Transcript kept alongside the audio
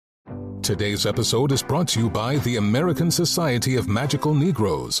Today's episode is brought to you by the American Society of Magical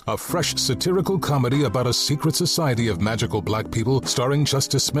Negroes, a fresh satirical comedy about a secret society of magical black people starring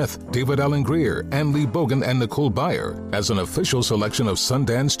Justice Smith, David Alan Grier, Ann Lee Bogan, and Nicole Byer. As an official selection of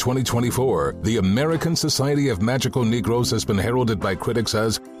Sundance 2024, the American Society of Magical Negroes has been heralded by critics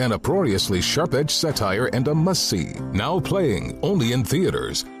as an uproariously sharp-edged satire and a must-see. Now playing only in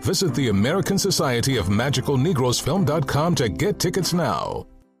theaters. Visit the American Society of Magical Negroes Film.com to get tickets now.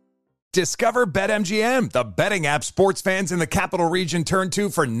 Discover BetMGM, the betting app sports fans in the capital region turn to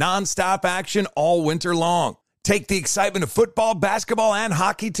for nonstop action all winter long. Take the excitement of football, basketball, and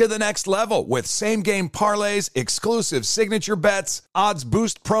hockey to the next level with same-game parlays, exclusive signature bets, odds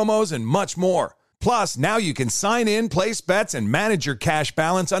boost promos, and much more. Plus, now you can sign in, place bets, and manage your cash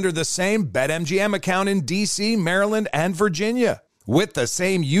balance under the same BetMGM account in D.C., Maryland, and Virginia. With the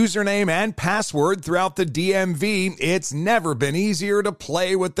same username and password throughout the DMV, it's never been easier to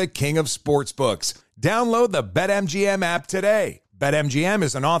play with the king of sportsbooks. Download the BetMGM app today. BetMGM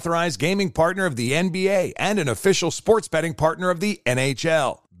is an authorized gaming partner of the NBA and an official sports betting partner of the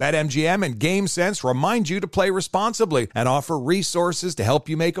NHL. BetMGM and GameSense remind you to play responsibly and offer resources to help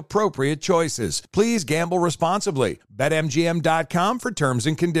you make appropriate choices. Please gamble responsibly. BetMGM.com for terms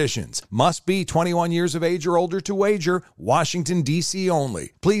and conditions. Must be 21 years of age or older to wager. Washington, D.C.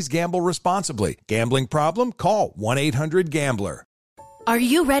 only. Please gamble responsibly. Gambling problem? Call 1-800-GAMBLER. Are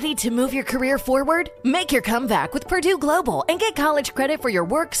you ready to move your career forward? Make your comeback with Purdue Global and get college credit for your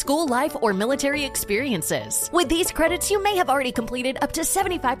work, school, life, or military experiences. With these credits, you may have already completed up to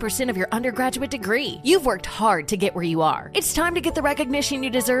 75% of your undergraduate degree. You've worked hard to get where you are. It's time to get the recognition you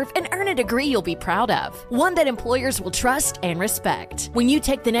deserve and earn a degree you'll be proud of. One that employers will trust and respect. When you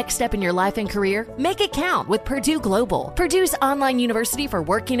take the next step in your life and career, make it count with Purdue Global, Purdue's online university for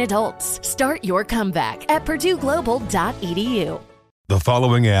working adults. Start your comeback at purdueglobal.edu. The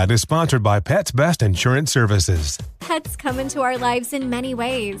following ad is sponsored by Pets Best Insurance Services. Pets come into our lives in many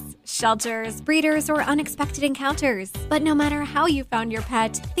ways. Shelters, breeders, or unexpected encounters. But no matter how you found your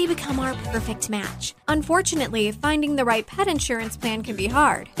pet, they become our perfect match. Unfortunately, finding the right pet insurance plan can be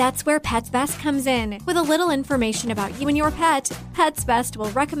hard. That's where Pets Best comes in. With a little information about you and your pet, Pets Best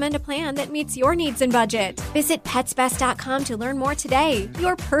will recommend a plan that meets your needs and budget. Visit PetsBest.com to learn more today.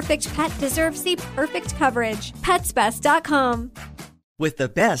 Your perfect pet deserves the perfect coverage. PetsBest.com. With the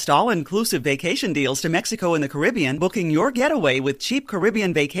best all-inclusive vacation deals to Mexico and the Caribbean, booking your getaway with Cheap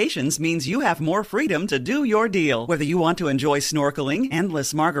Caribbean Vacations means you have more freedom to do your deal. Whether you want to enjoy snorkeling,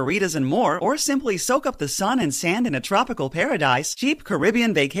 endless margaritas, and more, or simply soak up the sun and sand in a tropical paradise, Cheap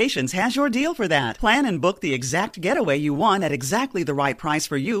Caribbean Vacations has your deal for that. Plan and book the exact getaway you want at exactly the right price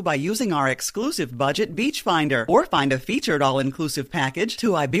for you by using our exclusive budget Beach Finder, or find a featured all-inclusive package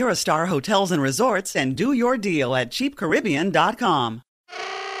to Iberostar Hotels and Resorts and do your deal at cheapcaribbean.com.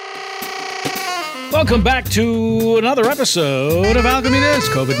 Welcome back to another episode of Alchemy This,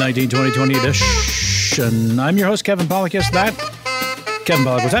 COVID-19 2020 edition. I'm your host, Kevin Pollak. Yes, that. Kevin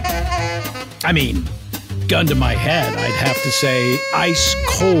Pollak, what's that? I mean, gun to my head, I'd have to say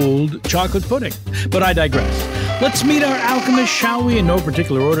ice-cold chocolate pudding. But I digress. Let's meet our alchemist, shall we? In no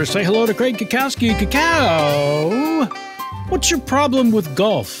particular order. Say hello to Craig Kakowski. Cacao, what's your problem with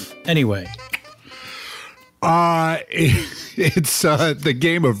golf, anyway? It's the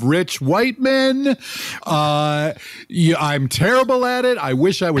game of rich white men. I'm terrible at it. I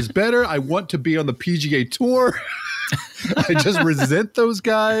wish I was better. I want to be on the PGA Tour. I just resent those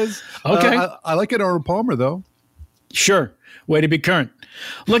guys. Okay. I like it, Arnold Palmer, though. Sure. Way to be current.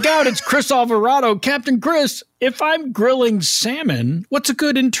 Look out, it's Chris Alvarado. Captain Chris, if I'm grilling salmon, what's a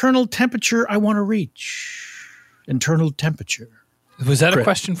good internal temperature I want to reach? Internal temperature. Was that Chris. A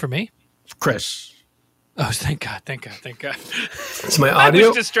question for me? Chris. Oh, thank God. So my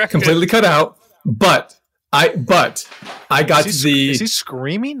audio completely cut out, but I got is he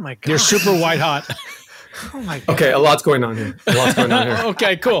screaming? My God. You're super white hot. Oh my God. Okay, a lot's going on here.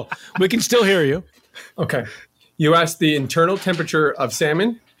 Okay, cool. We can still hear you. Okay. You asked the internal temperature of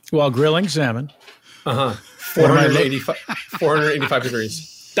salmon? While grilling salmon. 485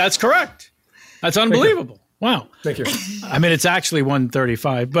 degrees. That's correct. That's unbelievable. Wow. Thank you. I mean, it's actually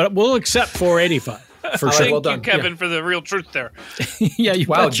 135, but we'll accept 485. For sure. Well done. Thank you, Kevin, for the real truth there. Yeah.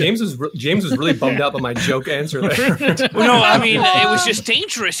 Wow, James was really bummed out by my joke answer there. No, I mean, it was just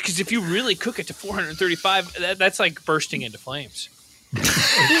dangerous because if you really cook it to 435, that's like bursting into flames. He's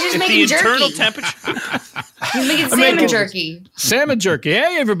just making jerky. Internal temperature. He's making salmon jerky. Salmon jerky.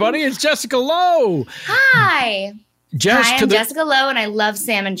 Hey, everybody, it's Jessica Lowe. Hi. I'm Jessica Lowe, and I love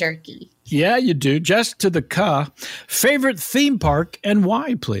salmon jerky. Yeah, you do. Jess to the Ka. Favorite theme park and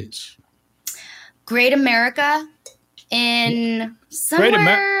why, please? Great America in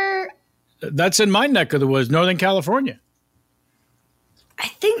somewhere That's in my neck of the woods, Northern California. I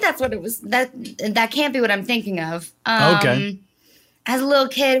think that's what it was. That can't be what I'm thinking of. Okay. As a little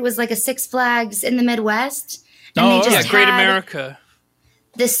kid, it was like a Six Flags in the Midwest. And they just Great America.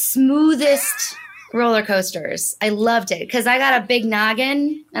 The smoothest roller coasters. I loved it because I got a big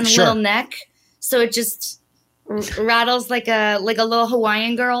noggin and a little neck, so it just rattles like a little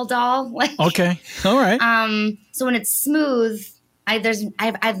Hawaiian girl doll. Okay, all right. So when it's smooth, I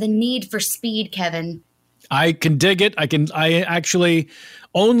have the need for speed, Kevin. I can dig it. I actually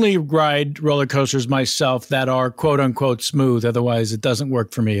only ride roller coasters myself that are quote unquote smooth. Otherwise, it doesn't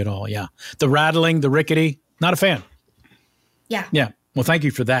work for me at all. Yeah, the rattling, the rickety, not a fan. Yeah. Yeah. Well, thank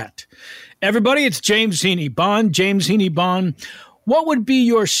you for that. Everybody, it's James Heaney Bond. James Heaney Bond. What would be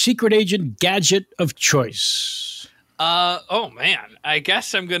your secret agent gadget of choice? Oh, man. I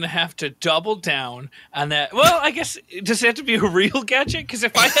guess I'm going to have to double down on that. Well, I guess, does it have to be a real gadget? Because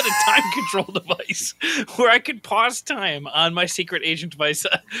if I had a time control device where I could pause time on my secret agent device,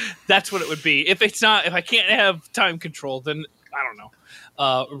 that's what it would be. If I can't have time control, then I don't know.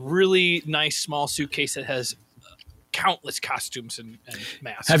 Really nice small suitcase that has countless costumes and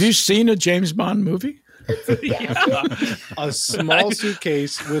masks. Have you seen a James Bond movie? Yeah. A small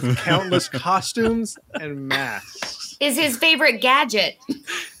suitcase with countless costumes and masks. Is his favorite gadget.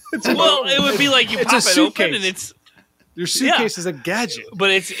 Well, it would be like you pop it open and it's... Your suitcase is a gadget.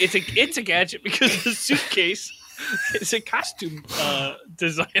 But it's a gadget because the suitcase is a costume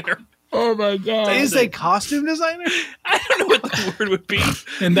designer. Oh, my God. Is a costume designer? I don't know what the word would be.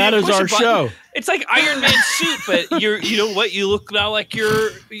 And that is our show. It's like Iron Man suit, but you know what? You look now like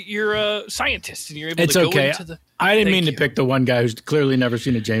you're a scientist and you're able to go into the... I didn't mean to pick the one guy who's clearly never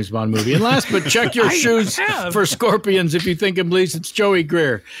seen a James Bond movie. And last, but check your shoes for scorpions if you think him least. It's Joey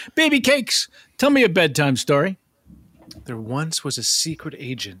Greer. Baby Cakes, tell me a bedtime story. There once was a secret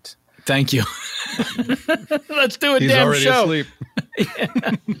agent. Thank you. Let's do a He's damn already show. Asleep.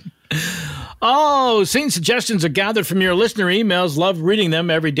 Oh, scene suggestions are gathered from your listener emails. Love reading them,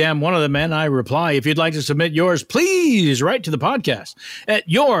 every damn one of them, and I reply. If you'd like to submit yours, please write to the podcast at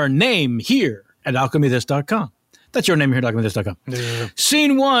yournamehere@alchemythis.com. That's your name here at alchemythis.com. Yeah.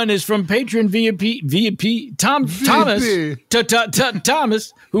 Scene 1 is from patron Thomas,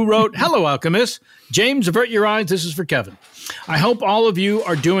 who wrote, "Hello, Alchemist. James, avert your eyes. This is for Kevin. I hope all of you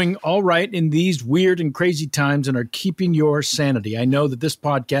are doing all right in these weird and crazy times and are keeping your sanity. I know that this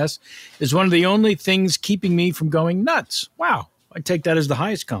podcast is one of the only things keeping me from going nuts." Wow. I take that as the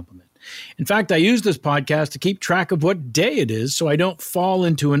highest compliment. In fact, I use this podcast to keep track of what day it is so I don't fall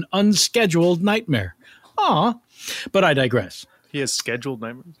into an unscheduled nightmare. Aw. But I digress. He has scheduled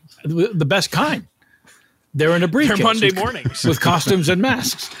nightmares? The best kind. They're in a briefcase. They're Monday mornings. With costumes and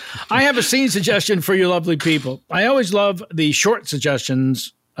masks. I have a scene suggestion for you lovely people. I always love the short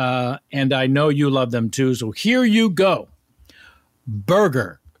suggestions, and I know you love them too, so here you go.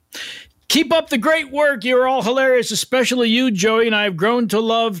 Burger. Keep up the great work. You're all hilarious, especially you, Joey, and I've grown to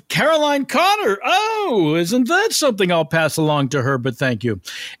love Caroline Connor. Oh, isn't that something? I'll pass along to her, but thank you.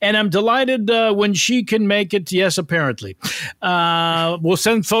 And I'm delighted when she can make it. Yes, apparently. We'll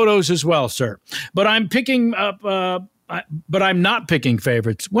send photos as well, sir. But I'm picking up, but I'm not picking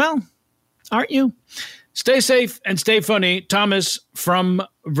favorites. Well, aren't you? Stay safe and stay funny. Thomas from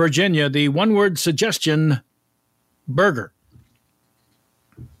Virginia, the one-word suggestion, burger.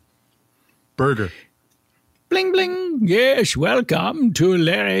 Burger. Bling, bling. Yes, welcome to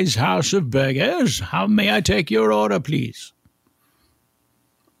Larry's House of Burgers. How may I take your order, please?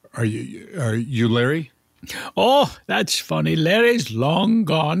 Are you Larry? Oh, that's funny. Larry's long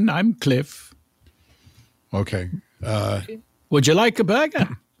gone. I'm Cliff. Okay. Would you like a burger?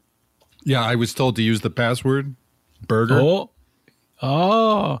 Yeah, I was told to use the password. Burger.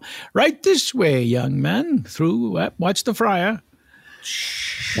 Oh, right this way, young man. Watch the fryer.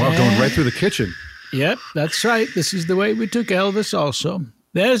 Wow, going right through the kitchen. Yep, that's right. This is the way we took Elvis also.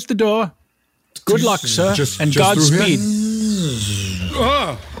 There's the door. Good luck, sir, and Godspeed.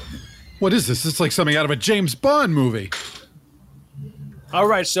 What is this? It's like something out of a James Bond movie. All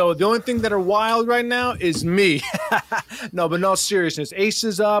right, so the only thing that are wild right now is me. No, but no seriousness. Ace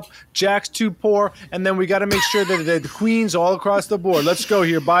is up, Jack's too poor, and then we got to make sure that the queens all across the board. Let's go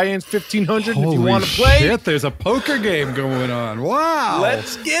here. Buy-ins $1,500 if you want to play. Shit, there's a poker game going on. Wow.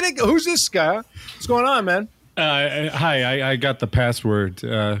 Let's get it. Who's this guy? What's going on, man? Hi, I got the password.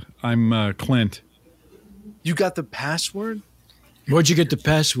 I'm Clint. You got the password? Where'd you get the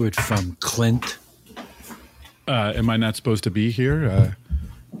password from, Clint? Am I not supposed to be here?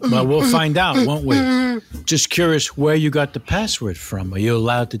 Well, we'll find out, won't we? Just curious where you got the password from. Are you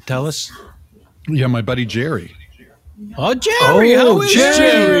allowed to tell us? Yeah, my buddy Jerry. Oh, Jerry. How is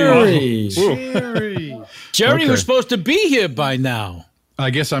Jerry? Jerry. Jerry, Okay. who's supposed to be here by now. I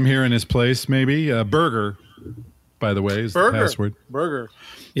guess I'm here in his place, maybe. Burger, by the way, is the password. Burger.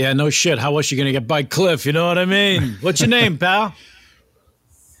 Yeah, no shit. How else you going to get by Cliff? You know what I mean? What's your name, pal?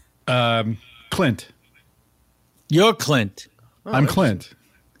 Clint. You're Clint. I'm Clint.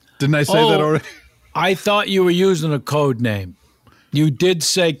 Didn't I say that already? I thought you were using a code name. You did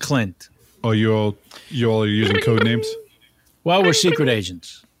say Clint. Oh, you all are using code names? Well, we're secret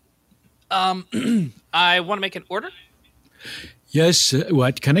agents. I want to make an order. Yes,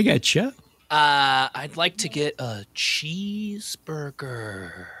 what can I get you? I'd like to get a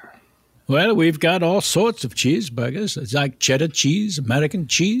cheeseburger. Well, we've got all sorts of cheeseburgers. It's like cheddar cheese, American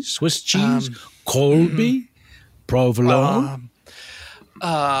cheese, Swiss cheese, Colby, provolone,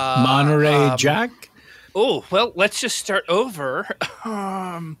 Monterey Jack. Oh, well, let's just start over.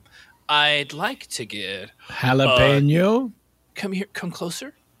 I'd like to get Jalapeno. Come here, come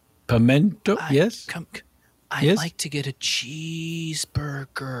closer. Pimento, yes? I'd like to get a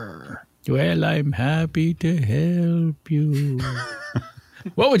cheeseburger. Well, I'm happy to help you.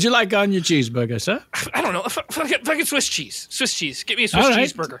 What would you like on your cheeseburger, sir? I don't know. If I get Swiss cheese. Swiss cheese. Get me a Swiss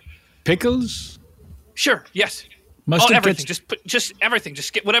cheeseburger. Pickles? Sure, yes. Mustard, everything. Just everything.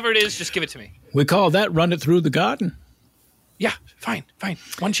 Just get whatever it is, just give it to me. We call that run it through the garden. Yeah, fine.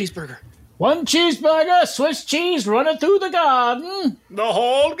 One cheeseburger. One cheeseburger, Swiss cheese, run it through the garden. The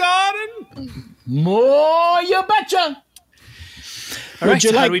whole garden? More, you betcha. All right,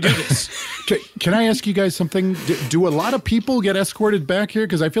 how do we do this? Can I ask you guys something? Do a lot of people get escorted back here?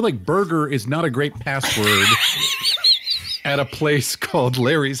 Because I feel like burger is not a great password at a place called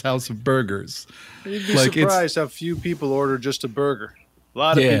Larry's House of Burgers. You'd be surprised how few people order just a burger. A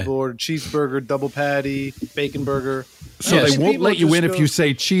lot of people order cheeseburger, double patty, bacon burger. So they won't let you in if you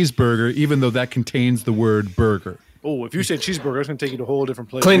say cheeseburger, even though that contains the word burger. Oh, if you say cheeseburger, it's going to take you to a whole different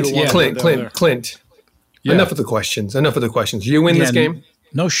place. Clint. Yeah. Enough of the questions. You win this game?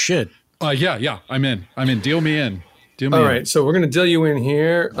 No shit. Yeah. I'm in. Deal me in. All right, so we're going to deal you in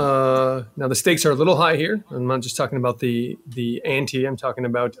here. Now, the stakes are a little high here. I'm not just talking about the ante. I'm talking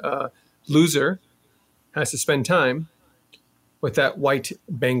about loser has to spend time with that white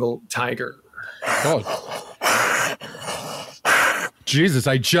Bengal tiger. Oh. Jesus,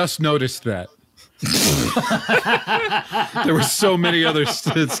 I just noticed that. There were so many other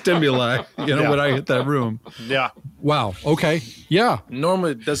stimuli, when I hit that room. Yeah. Wow. Okay. Yeah.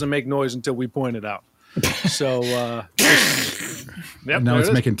 Normally it doesn't make noise until we point it out. So now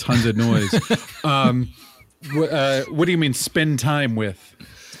it's making tons of noise. What do you mean spend time with?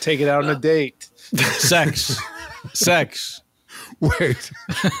 Take it out on a date. Sex. Wait.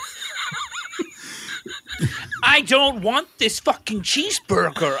 I don't want this fucking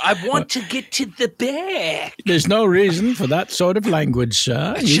cheeseburger. I want to get to the back. There's no reason for that sort of language,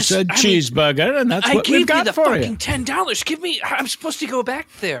 sir. You said cheeseburger, and that's what we've got for you. I gave you the fucking $10. Give me. I'm supposed to go back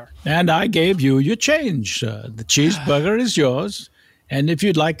there. And I gave you your change, sir. The cheeseburger is yours. And if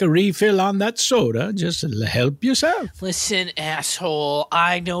you'd like a refill on that soda, just help yourself. Listen, asshole.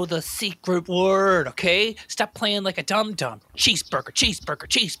 I know the secret word, okay? Stop playing like a dum-dum.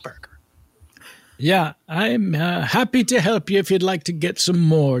 Cheeseburger. Yeah, I'm happy to help you if you'd like to get some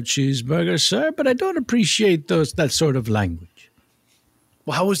more cheeseburgers, sir, but I don't appreciate that sort of language.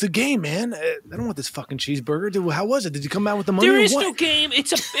 Well, how was the game, man? I don't want this fucking cheeseburger. How was it? Did you come out with the money? There or is what? no game.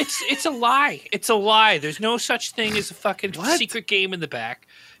 It's a lie. It's a lie. There's no such thing as a fucking secret game in the back.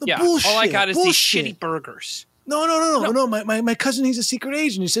 Bullshit, all I got is bullshit. these shitty burgers. No. My cousin, he's a secret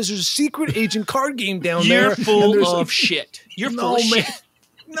agent. He says there's a secret agent card game down there. You're full of shit. You're full of man. shit.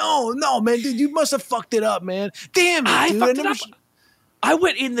 No, man, dude, you must have fucked it up, man. Damn it, I dude. fucked it up. I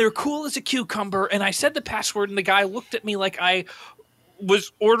went in there cool as a cucumber, and I said the password, and the guy looked at me like I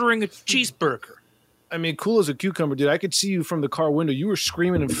was ordering a cheeseburger. I mean, cool as a cucumber, dude. I could see you from the car window. You were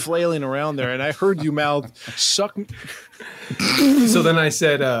screaming and flailing around there, and I heard you mouth, "Suck me." So then I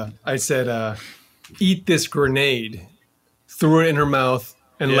said, eat this grenade, threw it in her mouth,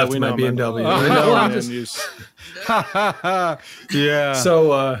 and left my BMW. Yeah.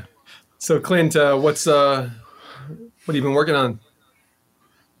 So Clint, what have you been working on?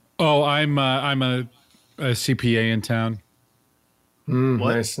 Oh, I'm a CPA in town.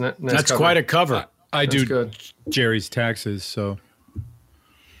 Nice. That's cover. quite a cover. I do Jerry's taxes, so.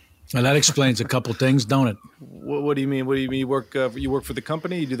 Well, that explains a couple things, don't it? What do you mean? You work for the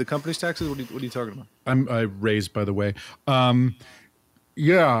company? You do the company's taxes? What are you talking about? I'm raised, by the way. I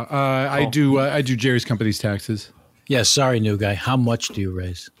do Jerry's company's taxes. Yeah, sorry, new guy. How much do you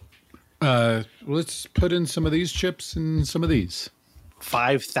raise? Let's put in some of these chips and some of these.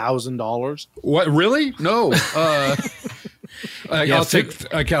 $5,000. What? Really? No. I'll take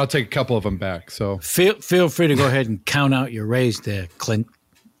a couple of them back. So feel free to go ahead and count out your raise there, Clint.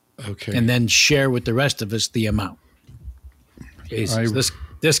 Okay. And then share with the rest of us the amount. Jesus,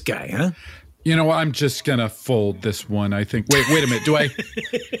 this guy, huh? You know, I'm just gonna fold this one. I think. Wait a minute. Do I?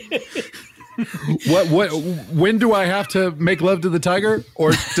 What? When do I have to make love to the tiger,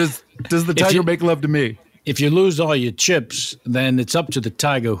 or does the tiger make love to me? If you lose all your chips, then it's up to the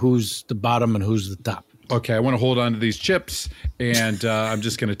tiger who's the bottom and who's the top. Okay, I want to hold on to these chips, and I'm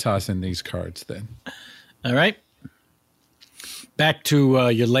just going to toss in these cards then. All right. Back to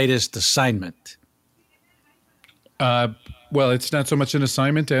your latest assignment. Well, it's not so much an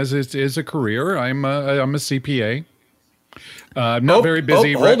assignment as it is a career. I'm a CPA. I'm not very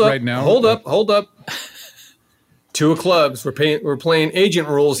busy right now. Hold up. Two of clubs. We're playing agent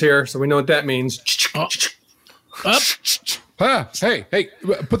rules here, so we know what that means. Up. Hey,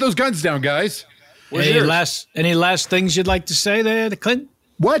 put those guns down, guys. Any last things you'd like to say there, Clint?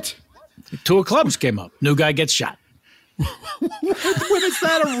 What? Two of clubs came up. New guy gets shot. When is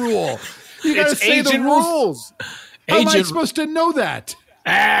that a rule? You got to say the rules. How am I supposed to know that?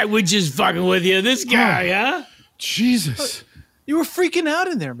 We're just fucking with you. This guy, huh? Jesus. You were freaking out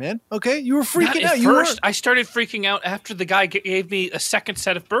in there, man. Okay? You were freaking out. First, I started freaking out after the guy gave me a second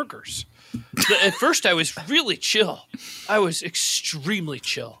set of burgers. At first, I was really chill. I was extremely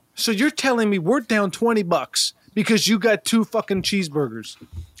chill. So you're telling me we're down $20 because you got 2 fucking cheeseburgers?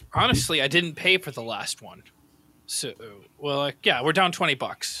 Honestly, I didn't pay for the last one. So, we're down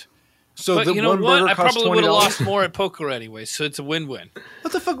 $20. So but the you know one what? burger I costs probably would have $20? lost more at poker anyway, so it's a win-win.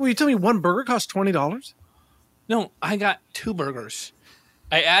 What the fuck were you telling me? One burger costs $20? No, I got 2 burgers.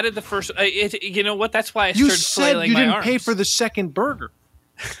 I added the first. You know what? That's why I You started said flailing you my didn't arms. pay for the second burger.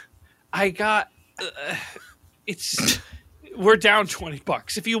 I got. We're down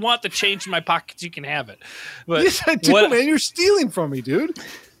 $20. If you want the change in my pockets, you can have it. But Yes, I do, man. You're stealing from me, dude.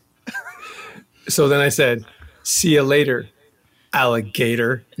 So then I said, "See you later,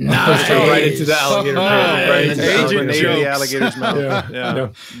 alligator." Nice. Right into the alligator. Right into the Agent alligator. the alligator's mouth. Yeah.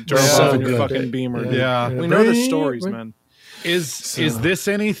 Drove So off in your good. fucking Beamer. Yeah. We know the stories, man. Is this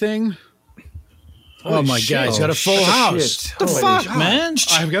anything? Oh my God, he's got a full house. Shit. The Holy fuck, shit. man?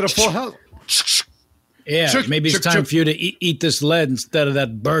 I've got a full house. Yeah, maybe it's time for you to eat this lead instead of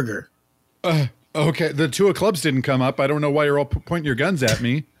that burger. Okay, the 2 of clubs didn't come up. I don't know why you're all pointing your guns at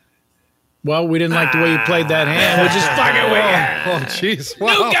me. Well, we didn't like the way you played that hand. We're just fucking with you. Oh, jeez.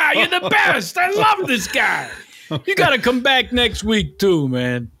 Wow. New guy, you're the best. I love this guy. You got to come back next week too,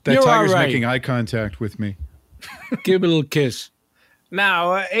 man. That You're tiger's all right. making eye contact with me. Give it a little kiss.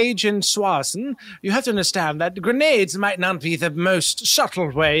 Now, Agent Swanson, you have to understand that grenades might not be the most subtle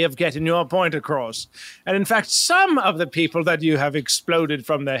way of getting your point across. And in fact, some of the people that you have exploded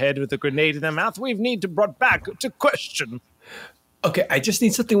from their head with a grenade in their mouth, we need to brought back to question. Okay, I just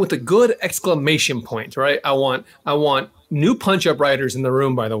need something with a good exclamation point, right? I want new punch-up writers in the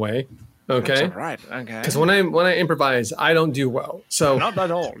room, by the way. Okay. That's all right. Okay. Because when I improvise, I don't do well. So Not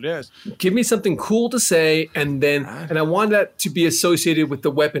at all. Yes. give me something cool to say, and I want that to be associated with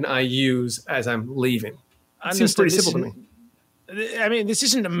the weapon I use as I'm leaving. It seems pretty simple to me. I mean, this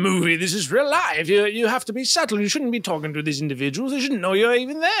isn't a movie. This is real life. You have to be subtle. You shouldn't be talking to these individuals. They shouldn't know you're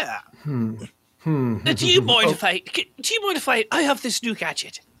even there. Do you mind if I have this new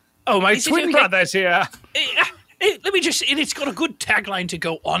gadget? Oh, my Is it twin okay? brother's here. Let me just, and it's got a good tagline to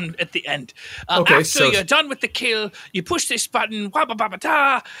go on at the end. Okay, After so- you're done with the kill, you push this button,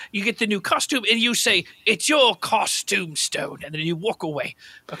 wah-ba-ba-ba-da, you get the new costume, and you say, "It's your costume stone," and then you walk away.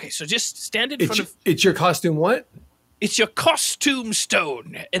 Okay, so just stand in front of. It's your costume what? It's your costume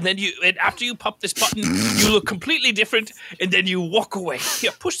stone, and then and after you pop this button, you look completely different, and then you walk away. Here,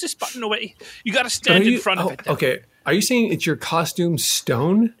 push this button away. You got to stand in front of it. Then. Okay. Are you saying it's your costume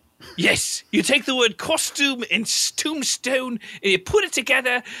stone? Yes, you take the word costume and tombstone and you put it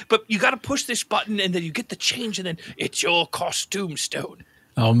together, but you got to push this button and then you get the change and then it's your costume stone.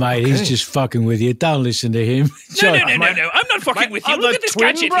 Oh, mate, he's just fucking with you. Don't listen to him. No, I'm not fucking with you. Look at this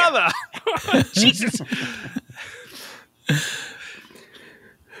twin gadget brother. here. Jesus.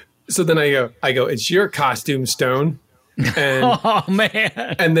 So then I go, it's your costume stone. And, Oh, man.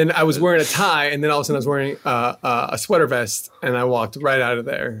 and then I was wearing a tie, and then all of a sudden I was wearing a sweater vest, and I walked right out of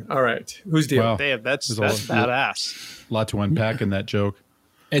there. All right. Who's deal? Wow. Damn, that's There's a lot- badass. A lot to unpack in that joke.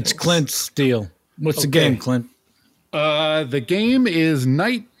 It's Clint's deal. What's the game, Clint? The game is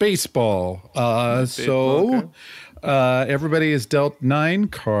night baseball. Everybody is dealt 9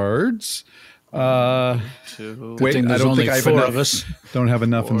 cards. Wait, I there's don't only think I have four enough. of us. Don't have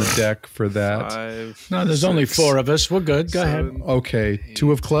enough in the deck for that. 5, No, there's only 4 of us. We're good. Go ahead. Okay,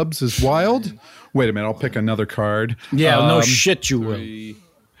 2 of clubs is wild. Wait a minute, I'll pick another card. Yeah, no shit you will. 3,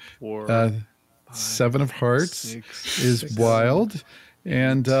 4, 7 of hearts is wild.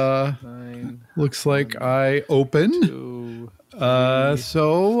 And looks like I open.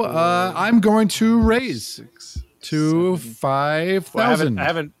 So I'm going to raise to 5,000. I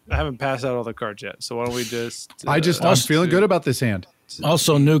haven't passed out all the cards yet. So why don't we just? I'm feeling good about this hand.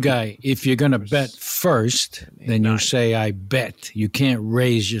 Also, new guy, if you're going to bet first, then you say, I bet. You can't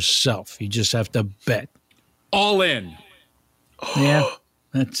raise yourself. You just have to bet. All in. Yeah,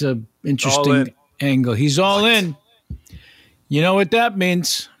 that's an interesting angle. He's all in. You know what that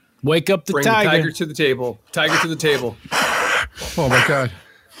means. Wake up the Bring tiger. the tiger to the table. Tiger to the table. Oh, my God.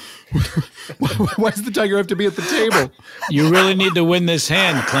 Why does the tiger have to be at the table? You really need to win this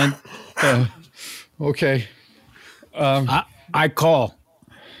hand, Clint. Okay. I call.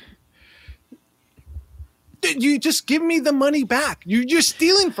 You just give me the money back. You're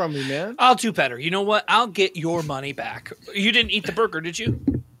stealing from me, man. I'll do better. You know what? I'll get your money back. You didn't eat the burger, did you?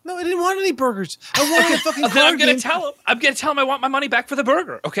 No, I didn't want any burgers. I want a fucking Then I'm card gonna game. tell him. I'm gonna tell him I want my money back for the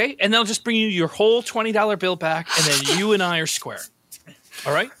burger. Okay, and they'll just bring you your whole $20 bill back, and then you and I are square.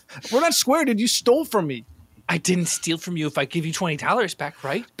 All right? We're not square, dude. You stole from me. I didn't steal from you if I give you $20 back,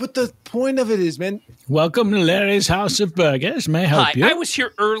 right? But the point of it is, man. Welcome to Larry's House of Burgers. May I help Hi, you? I was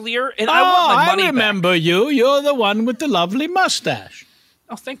here earlier, and I want my money I back. remember you. You're the one with the lovely mustache.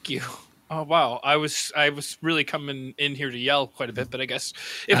 Oh, thank you. Oh, wow. I was really coming in here to yell quite a bit, but I guess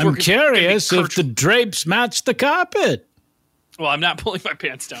if I'm we're gonna curious be if the drapes match the carpet. Well, I'm not pulling my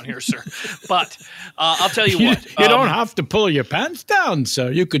pants down here, sir. But I'll tell you what. You don't have to pull your pants down,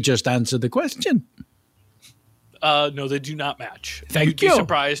 sir. You could just answer the question. No, they do not match. Thank You'd you. be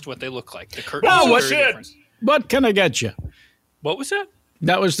surprised what they look like. The curtains Oh, are what's very it? different. What can I get you? What was that?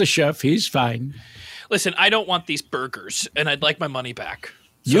 That was the chef. He's fine. Listen, I don't want these burgers, and I'd like my money back.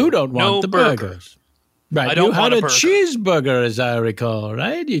 You don't want no the burger. burgers. Right. I don't you had want a a burger. cheeseburger, as I recall,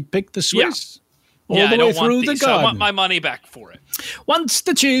 right? You picked the Swiss all yeah, the I way don't through want the these. I garden. want my money back for it. Once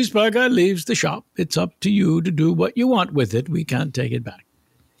the cheeseburger leaves the shop, it's up to you to do what you want with it. We can't take it back.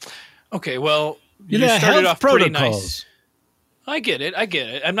 Okay, well, You you know, started health off pretty protocols. nice. I get it.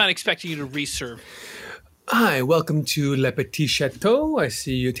 I'm not expecting you to reserve. Hi, welcome to Le Petit Chateau. I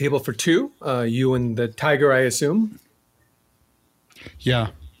see a table for 2. You and the tiger, I assume. Yeah.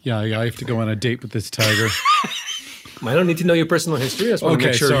 I have to go on a date with this tiger. I don't need to know your personal history. I just want to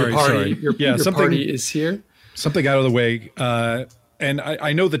make sure your party is here. Something out of the way. And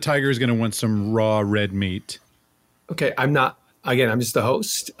I know the tiger is going to want some raw red meat. Okay, I'm just the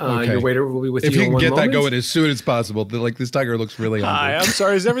host. Okay. Your waiter will be with If you you in can one get moment. that going as soon as possible. Like, this tiger looks really Hi, hungry. I'm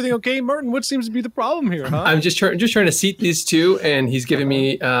sorry. Is everything okay, Martin? What seems to be the problem here, huh? I'm just trying to seat these two, and he's giving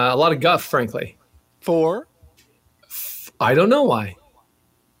me a lot of guff, frankly. For? I don't know why.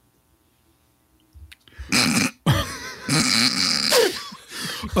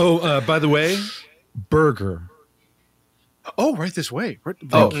 Oh, by the way, burger. Oh, right this way. Right,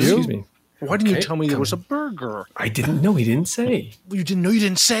 Excuse me. Why didn't you Okay, tell me there come was a on. burger? I didn't know. He didn't say. You didn't know you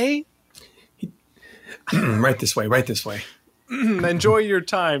didn't say? Right this way. Right this way. Enjoy your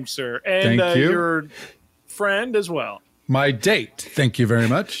time, sir. And Thank you. your friend as well. My date. Thank you very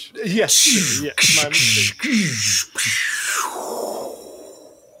much. Yes. Sir. Yes. My mistake.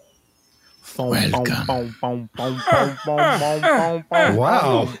 Wow.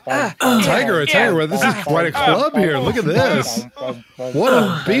 Tiger, I tell you what, this is quite a club here. Look at this. What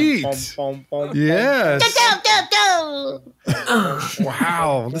a beat. Yes.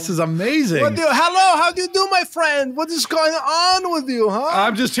 Wow, this is amazing. Hello, how do you do, my friend? What is going on with you, huh?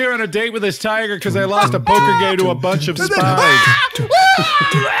 I'm just here on a date with this tiger because I lost a poker game to a bunch of spies.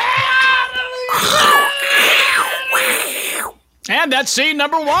 And that's scene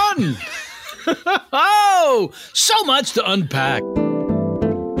number 1. Oh, so much to unpack.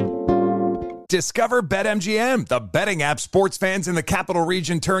 Discover BetMGM, the betting app sports fans in the capital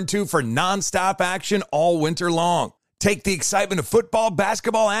region turn to for nonstop action all winter long. Take the excitement of football,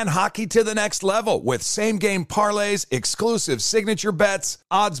 basketball, and hockey to the next level with same-game parlays, exclusive signature bets,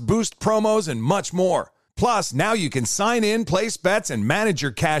 odds boost promos, and much more. Plus, now you can sign in, place bets, and manage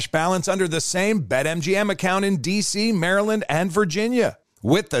your cash balance under the same BetMGM account in D.C., Maryland, and Virginia.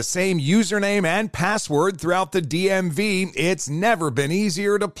 With the same username and password throughout the DMV, it's never been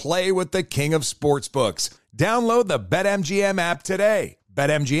easier to play with the king of sportsbooks. Download the BetMGM app today.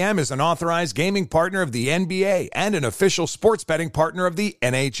 BetMGM is an authorized gaming partner of the NBA and an official sports betting partner of the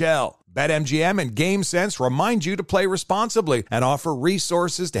NHL. BetMGM and GameSense remind you to play responsibly and offer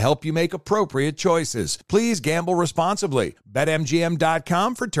resources to help you make appropriate choices. Please gamble responsibly.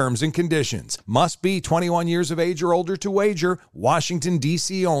 BetMGM.com for terms and conditions. Must be 21 years of age or older to wager. Washington,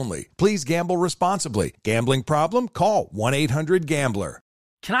 D.C. only. Please gamble responsibly. Gambling problem? Call 1-800-GAMBLER.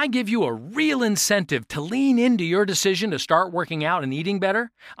 Can I give you a real incentive to lean into your decision to start working out and eating better?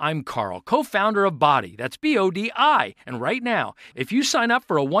 I'm Carl, co-founder of BODi. That's B-O-D-I. And right now, if you sign up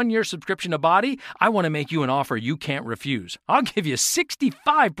for a 1-year subscription to BODi, I want to make you an offer you can't refuse. I'll give you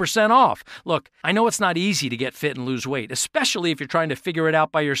 65% off. Look, I know it's not easy to get fit and lose weight, especially if you're trying to figure it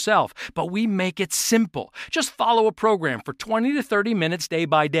out by yourself, but we make it simple. Just follow a program for 20 to 30 minutes day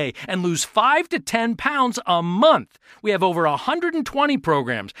by day and lose 5 to 10 pounds a month. We have over 120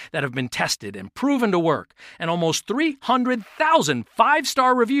 programs that have been tested and proven to work, and almost 300,000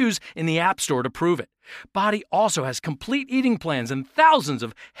 5-star reviews in the App Store to prove it. BODi also has complete eating plans and thousands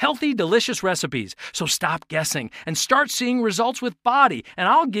of healthy, delicious recipes. So stop guessing and start seeing results with BODi, and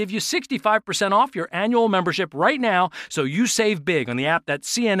I'll give you 65% off your annual membership right now so you save big on the app that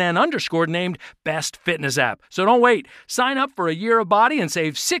CNN_ named Best Fitness App. So don't wait. Sign up for a year of BODi and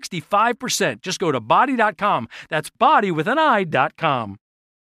save 65%. Just go to BODi.com. That's BODi with an I.com.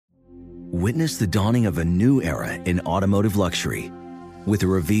 Witness the dawning of a new era in automotive luxury with a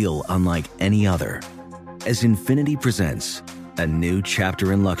reveal unlike any other as Infiniti presents a new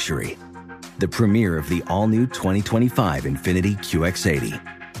chapter in luxury, the premiere of the all-new 2025 Infiniti QX80.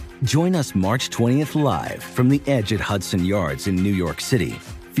 Join us March 20th live from the Edge at Hudson Yards in New York City,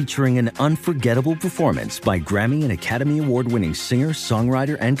 featuring an unforgettable performance by Grammy and Academy Award-winning singer,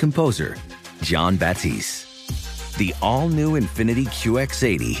 songwriter, and composer Jon Batiste. The all-new Infiniti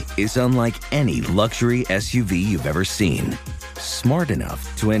QX80 is unlike any luxury SUV you've ever seen. Smart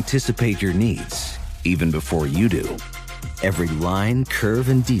enough to anticipate your needs, even before you do. Every line, curve,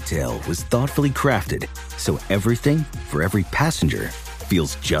 and detail was thoughtfully crafted, so everything for every passenger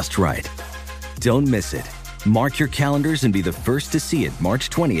feels just right. Don't miss it. Mark your calendars and be the first to see it March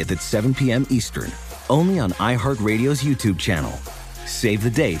 20th at 7 p.m. Eastern, only on iHeartRadio's YouTube channel. Save the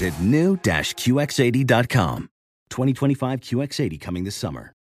date at new-QX80.com. 2025 QX80 coming this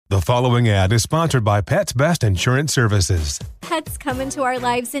summer. The following ad is sponsored by Pets Best Insurance Services. Pets come into our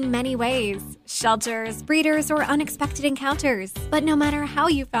lives in many ways. Shelters, breeders, or unexpected encounters. But no matter how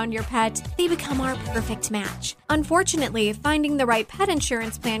you found your pet, they become our perfect match. Unfortunately, finding the right pet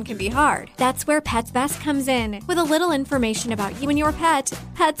insurance plan can be hard. That's where Pets Best comes in. With a little information about you and your pet,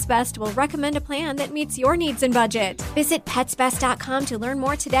 Pets Best will recommend a plan that meets your needs and budget. Visit PetsBest.com to learn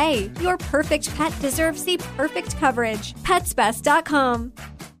more today. Your perfect pet deserves the perfect coverage. PetsBest.com.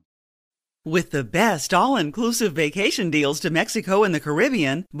 With the best all-inclusive vacation deals to Mexico and the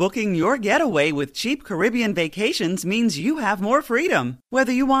Caribbean, booking your getaway with Cheap Caribbean Vacations means you have more freedom.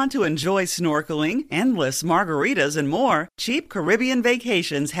 Whether you want to enjoy snorkeling, endless margaritas, and more, Cheap Caribbean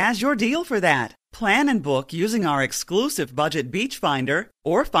Vacations has your deal for that. Plan and book using our exclusive budget beach finder,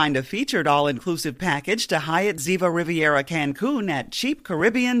 or find a featured all-inclusive package to Hyatt Ziva Riviera Cancun at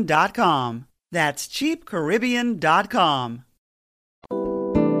cheapcaribbean.com. That's cheapcaribbean.com.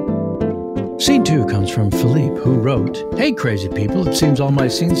 Scene 2 comes from Philippe, who wrote, "Hey crazy people, it seems all my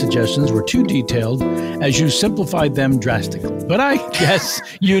scene suggestions were too detailed as you simplified them drastically. But I guess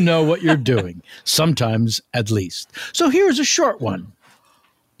you know what you're doing, sometimes at least. So here's a short one.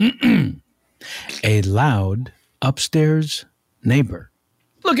 A loud upstairs neighbor.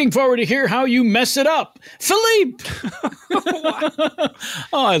 Looking forward to hear how you mess it up. Philippe!"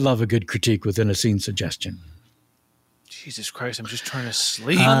 Oh, I love a good critique within a scene suggestion. Jesus Christ! I'm just trying to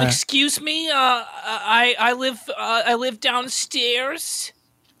sleep. Excuse me. I live downstairs.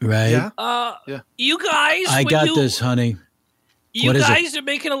 Right. Yeah. You guys. I got this, honey. You guys are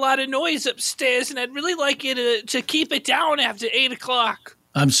making a lot of noise upstairs, and I'd really like you to keep it down after 8 o'clock.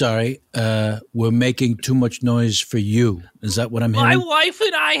 I'm sorry. We're making too much noise for you. Is that what I'm hearing? My wife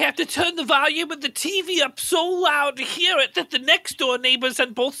and I have to turn the volume of the TV up so loud to hear it that the next door neighbors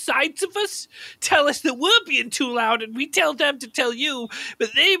on both sides of us tell us that we're being too loud, and we tell them to tell you.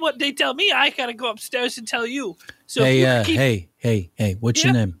 But they tell me I gotta go upstairs and tell you. So hey, what's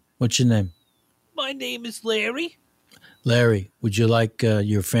your name? What's your name? My name is Larry. Larry, would you like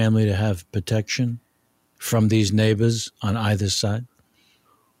your family to have protection from these neighbors on either side?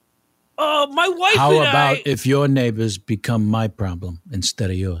 My wife How and about if your neighbors become my problem instead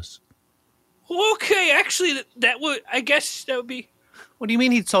of yours? Okay, actually, I guess that would be... What do you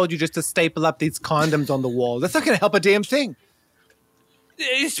mean he told you just to staple up these condoms on the wall? That's not going to help a damn thing.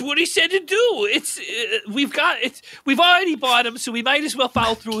 It's what he said to do. We've already bought them, so we might as well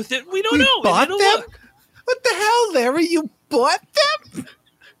follow through with it. We don't know. Bought them? What the hell, Larry? You bought them?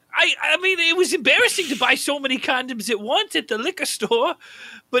 I mean, it was embarrassing to buy so many condoms at once at the liquor store,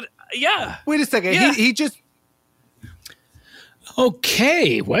 but yeah. Wait a second. Yeah. He just.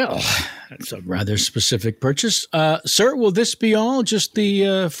 Okay, well, that's a rather specific purchase. Sir, will this be all? Just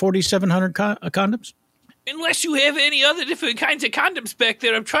the 4,700 condoms? Unless you have any other different kinds of condoms back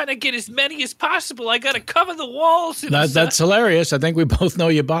there, I'm trying to get as many as possible. I got to cover the walls. That's hilarious. I think we both know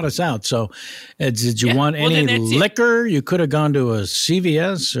you bought us out. So did you want any liquor? You could have gone to a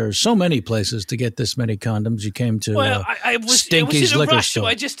CVS or so many places to get this many condoms. You came to I was Stinky's in a liquor rush, store. so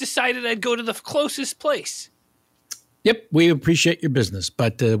I just decided I'd go to the closest place. Yep, we appreciate your business.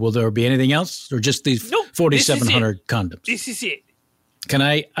 But will there be anything else or just these 4,700 condoms? This is it. Can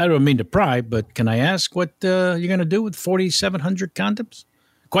I don't mean to pry, but can I ask what you're going to do with 4,700 condoms?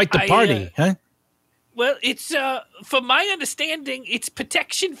 Quite the party, huh? Well, it's, from my understanding, it's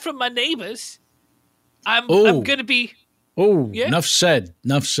protection from my neighbors. I'm going to be... Oh, enough said.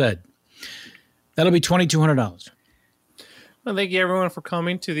 That'll be $2,200. Well, thank you, everyone, for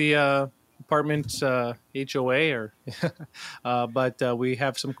coming to the apartment's HOA. But we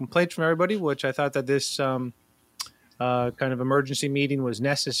have some complaints from everybody, which I thought that this... kind of emergency meeting was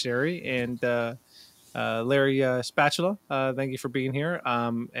necessary. And Larry Spatula, thank you for being here.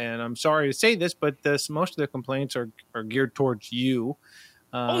 And I'm sorry to say this, but most of the complaints are geared towards you.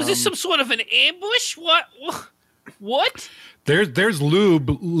 Is this some sort of an ambush? What? There's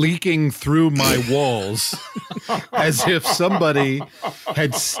lube leaking through my walls as if somebody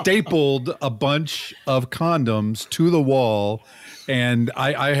had stapled a bunch of condoms to the wall. And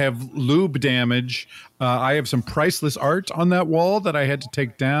I have lube damage. I have some priceless art on that wall that I had to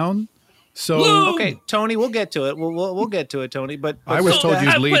take down. So okay, Tony, we'll get to it. We'll get to it, Tony. But I was told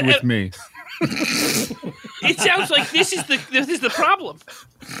you'd lead with me. It sounds like this is the problem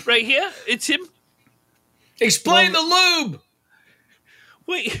right here. It's him. Explain the lube.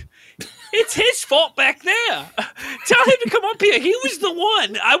 Wait. It's his fault back there. Tell him to come up here. He was the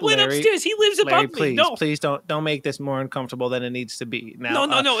one. I went upstairs. He lives above me. Please don't make this more uncomfortable than it needs to be. Now,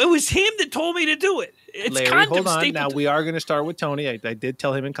 no. It was him that told me to do it. It's Larry, hold on. Now we are going to start with Tony. I did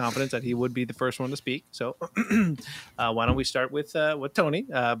tell him in confidence that he would be the first one to speak. So why don't we start with Tony?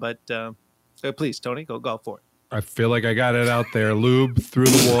 But please, Tony, go for it. I feel like I got it out there. Lube through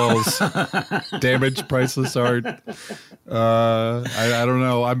the walls. Damaged, priceless art. I don't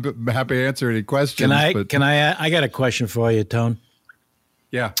know. I'm happy to answer any questions. I got a question for you, Tone.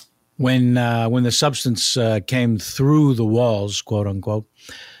 Yeah. When the substance came through the walls, quote unquote,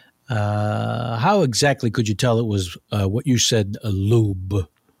 how exactly could you tell it was what you said, a lube?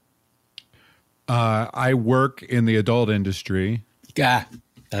 I work in the adult industry. Yeah,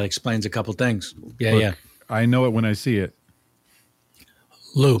 that explains a couple things. Yeah, Look, I know it when I see it.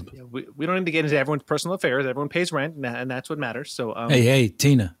 Lube. Yeah, we don't need to get into everyone's personal affairs. Everyone pays rent, and that's what matters. So, hey,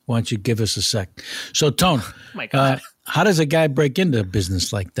 Tina, why don't you give us a sec? So, Tone, my God. How does a guy break into a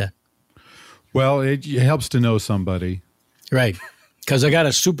business like that? Well, it helps to know somebody. Right. Because I got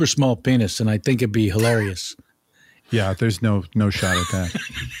a super small penis, and I think it'd be hilarious. Yeah, there's no shot at that.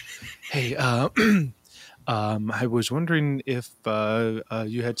 Hey, I was wondering if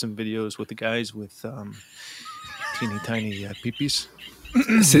you had some videos with the guys with teeny tiny peepees.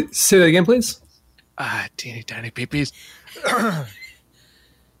 Say that again, please. Teeny tiny peepees.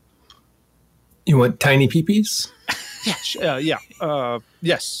 You want tiny peepees? Yeah.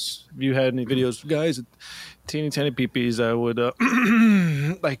 Yes. If you had any videos of guys with teeny tiny peepees, I would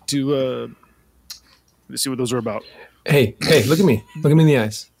like to see what those are about. Hey, look at me. Look at me in the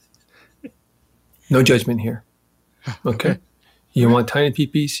eyes. No judgment here. Okay? You want tiny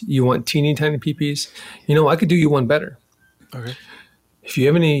peepees? You want teeny tiny peepees? You know, I could do you one better. Okay. If you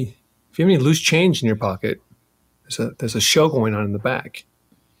have any loose change in your pocket, there's a show going on in the back.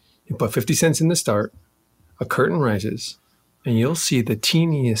 You put 50 cents in the start, a curtain rises, and you'll see the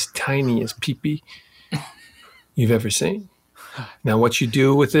teeniest, tiniest peepee you've ever seen. Now, what you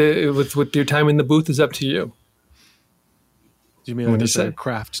do with your time in the booth is up to you. Do you mean like a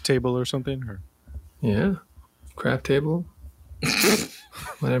craft table or something? Or? Yeah, craft table.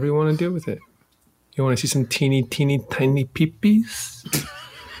 Whatever you want to do with it. You want to see some teeny, tiny peepees?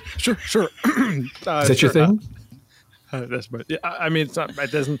 Sure. Is that your thing? That's my. I mean, it's not.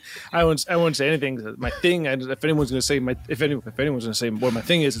 It doesn't. I won't say anything. My thing. If anyone's going to say if anyone's going to say what my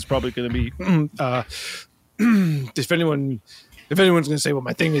thing is, it's probably going to be. If anyone's going to say what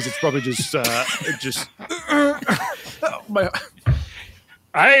my thing is, it's probably just.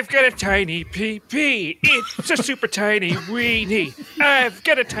 I've got a tiny pee-pee. It's a super tiny weenie. I've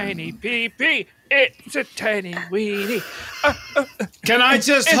got a tiny pee-pee. It's a tiny weenie. Can I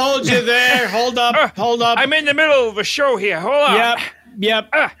just hold you there? Hold up. I'm in the middle of a show here. Hold on. Yep.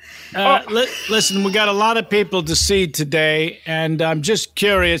 Yep. Listen, we got a lot of people to see today, and I'm just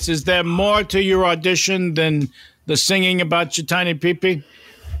curious, is there more to your audition than the singing about your tiny pee-pee?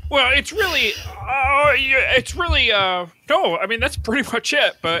 Well, it's really, no, I mean, that's pretty much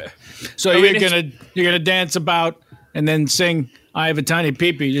it, but. So you're gonna dance about and then sing, I have a tiny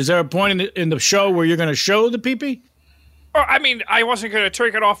pee-pee. Is there a point in the show where you're gonna show the pee-pee? I mean, I wasn't going to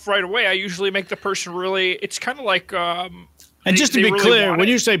take it off right away. I usually make the person really, it's kind of like. And just to be clear, when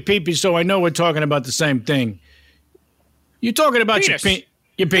you say pee-pee, so I know we're talking about the same thing. You're talking about penis.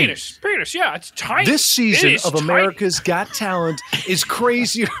 Your penis. Penis, yeah, it's tiny. This season of tiny. America's Got Talent is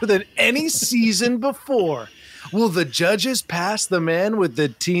crazier than any season before. Will the judges pass the man with the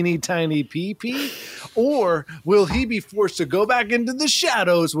teeny tiny pee-pee? Or will he be forced to go back into the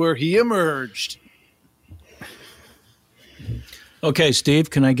shadows where he emerged? Okay,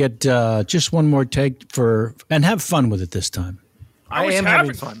 Steve, can I get just one more take and have fun with it this time? I am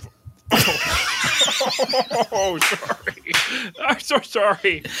having fun. Oh, sorry. I'm so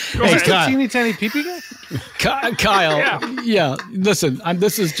sorry. Go Hey, ahead. Kyle. Teeny tiny pee-pee guy? Kyle, yeah. Listen,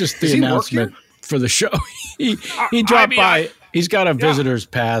 this is just the Does he work announcement here? for the show. he dropped by. He's got a visitor's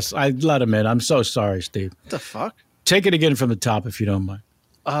pass. I let him in. I'm so sorry, Steve. What the fuck? Take it again from the top if you don't mind.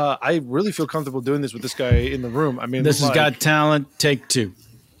 I really feel comfortable doing this with this guy in the room. I mean, This has got talent. Take 2.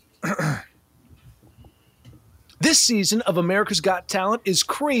 This season of America's Got Talent is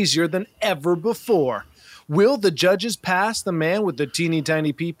crazier than ever before. Will the judges pass the man with the teeny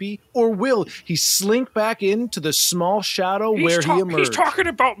tiny pee-pee, or will he slink back into the small shadow where he emerged? He's talking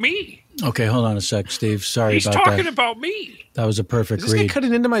about me. Okay, hold on a sec, Steve. Sorry He's about talking that. about me. That was a perfect Is this guy read.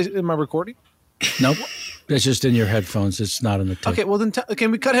 cutting into my recording? Nope. It's just in your headphones. It's not in the tape. Okay, well then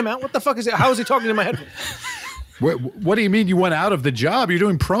can we cut him out? What the fuck is it? How is he talking in my headphones? What do you mean you went out of the job? You're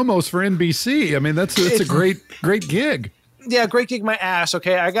doing promos for NBC. I mean, that's a great gig. Yeah, great gig my ass,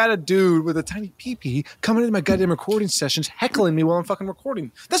 okay? I got a dude with a tiny pee-pee coming into my goddamn recording sessions, heckling me while I'm fucking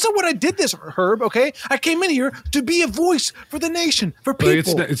recording. That's not what I did this, Herb, okay? I came in here to be a voice for the nation, for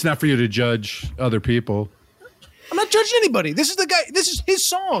people. Well, it's not for you to judge other people. I'm not judging anybody. This is the guy. This is his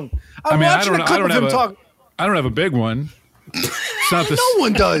song. I don't have a big one. It's not the, no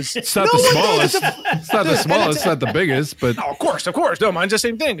one does. It's not No the one smallest. does. It's not the smallest. It's not the biggest. But of course. No, mine's the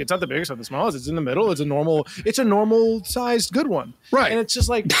same thing. It's not the biggest, not the smallest. It's in the middle. It's a normal sized good one. Right. And it's just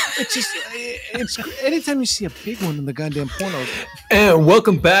like it's anytime you see a big one in the goddamn porno. And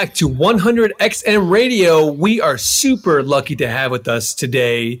welcome back to 100XM Radio. We are super lucky to have with us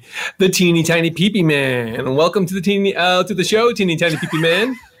today the Teeny Tiny Pee-Pee Man. And welcome to the show, Teeny Tiny Pee-Pee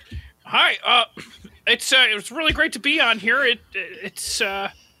Man. Hi. It's really great to be on here. It's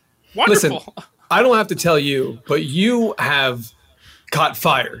wonderful. Listen, I don't have to tell you, but you have caught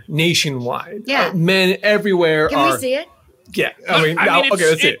fire nationwide. Yeah. Men everywhere Can we see it? Yeah. Okay,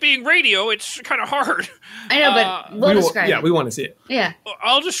 let's see it being radio, it's kind of hard. I know, but we'll describe it. Yeah, we want to see it. Yeah.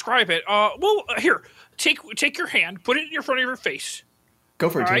 I'll describe it. Well, here, take your hand, put it in front of your face. Go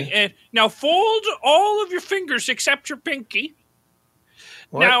for it, All right, Jay. and now fold all of your fingers except your pinky.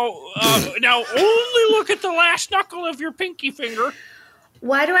 What? Now only look at the last knuckle of your pinky finger.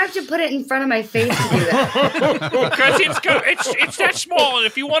 Why do I have to put it in front of my face to do that? Because it's that small, and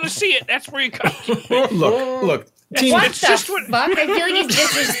if you want to see it, that's where you got. Look. What the fuck? I feel like he's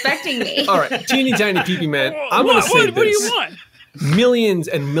disrespecting me. All right, Teeny Tiny Pee-Pee Man. I'm going to say this. What do you want? Millions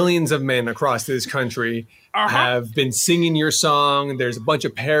and millions of men across this country Uh-huh. have been singing your song. There's a bunch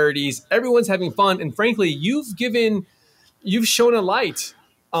of parodies. Everyone's having fun. And frankly, you've shown a light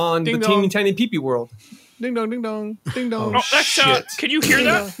on Ding the dong. Teeny Tiny Pee-Pee world. Ding dong, ding dong, ding dong. Oh, that's can you hear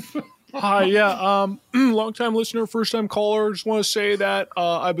that? Hi, yeah. Long time listener, first time caller. Just want to say that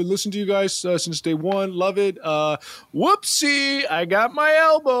I've been listening to you guys since day one. Love it. Whoopsie, I got my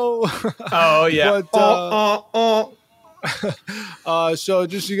elbow. Oh yeah. But, so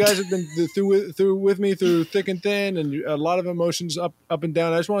just you guys have been through with me through thick and thin, and a lot of emotions up and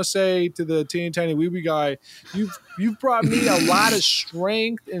down. I just want to say to the teeny tiny weeby guy, you've brought me a lot of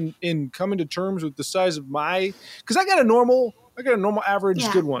strength in coming to terms with the size of because I got a normal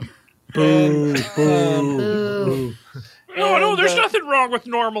average good one. Boo. No, there's nothing wrong with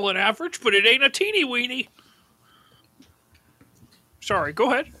normal and average, but it ain't a teeny weeny. Sorry,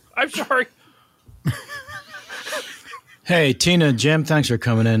 go ahead. I'm sorry. Hey, Tina, Jim, thanks for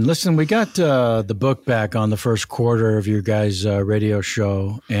coming in. Listen, we got the book back on the first quarter of your guys' radio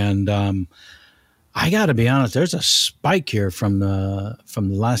show, and I got to be honest. There's a spike here from the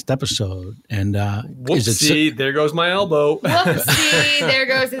last episode, and whoopsie, there goes my elbow. Whoopsie, there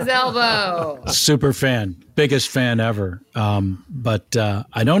goes his elbow. Super fan, biggest fan ever. But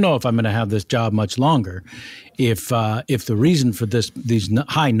I don't know if I'm going to have this job much longer. If the reason for these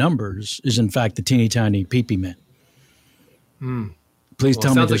high numbers is in fact the teeny tiny pee-pee men. Please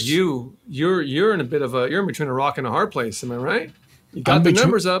tell me. Sounds like you're in a bit of you're in between a rock and a hard place. Am I right? You got the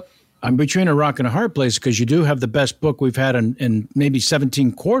numbers up. I'm between a rock and a hard place because you do have the best book we've had in maybe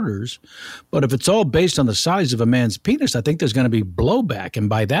 17 quarters. But if it's all based on the size of a man's penis, I think there's going to be blowback. And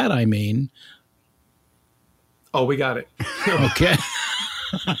by that, I mean. Oh, we got it. Okay.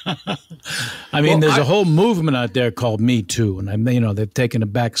 I mean, there's a whole movement out there called Me Too. And, they've taken a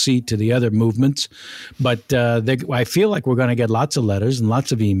back seat to the other movements. But I feel like we're going to get lots of letters and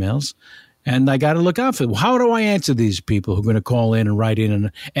lots of emails. And I got to look out for it. How do I answer these people who are going to call in and write in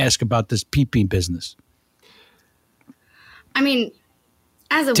and ask about this pee-pee business? I mean,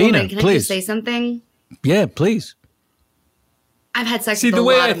 as a Tina, woman, can please. I just say something? Yeah, please. I've had sex See, with the a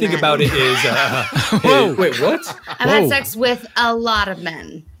way lot I of think men. about it is... wait, what? I've had sex with a lot of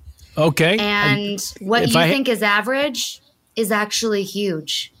men. Okay. And what you think is average is actually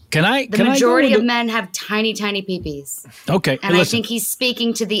huge. The majority of men have tiny, tiny peepees. Okay. And I think he's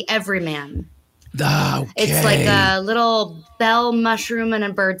speaking to the everyman. Okay. It's like a little bell mushroom in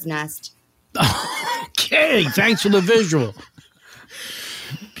a bird's nest. Okay. Thanks for the visual.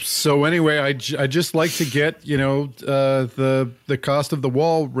 So anyway, I just like to get the cost of the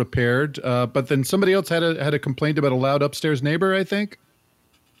wall repaired, but then somebody else had a complaint about a loud upstairs neighbor, I think.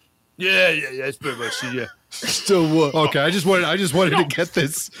 Yeah, that's pretty much it. Yeah. Still what? Okay, I just wanted to get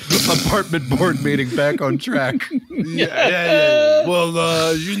this apartment board meeting back on track. Yeah. Well,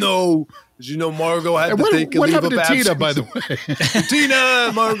 as you know, Margot had to take a leave of absence. What happened to Tina, by the way?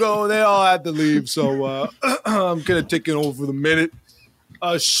 Tina, Margot, they all had to leave, so I'm kind of taking over for the minute.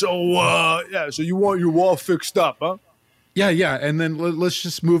 So you want your wall fixed up, huh? Yeah, and then let's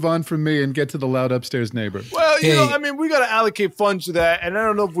just move on from me and get to the loud upstairs neighbor. Well, you know, I mean, we got to allocate funds to that, and I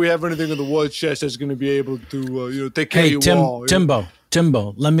don't know if we have anything in the war chest that's going to be able to, take care of your wall.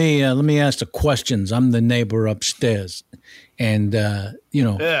 Timbo, let me ask the questions. I'm the neighbor upstairs, and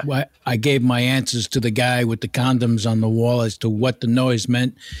I gave my answers to the guy with the condoms on the wall as to what the noise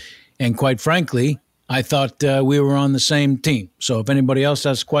meant, and quite frankly, I thought we were on the same team. So if anybody else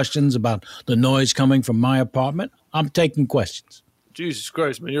has questions about the noise coming from my apartment, I'm taking questions. Jesus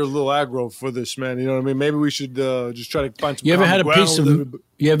Christ, man, you're a little aggro for this, man. You know what I mean? Maybe we should just try to find some. You ever had a common piece ground. of?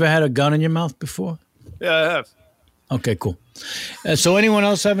 You ever had a gun in your mouth before? Yeah, I have. Okay, cool. So anyone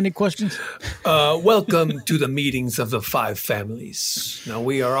else have any questions? Welcome to the meetings of the five families. Now,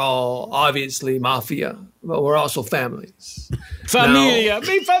 we are all obviously mafia, but we're also families. Familia,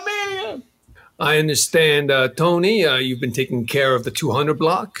 mi familia. I understand, Tony, you've been taking care of the 200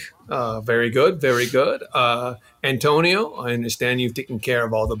 block. Very good, very good. Antonio, I understand you've taken care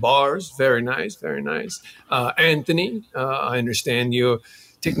of all the bars. Very nice, very nice. Anthony, I understand you're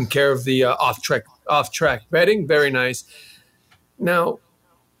taking care of the off-track betting. Very nice. Now,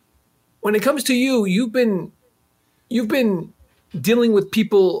 when it comes to you, you've been dealing with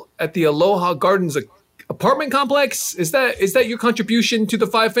people at the Aloha Gardens apartment complex. Is that your contribution to the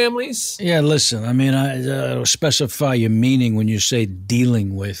five families? Yeah, listen, I mean, I specify your meaning when you say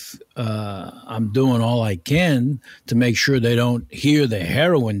dealing with. I'm doing all I can to make sure they don't hear the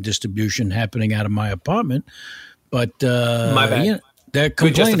heroin distribution happening out of my apartment. But my bad. They're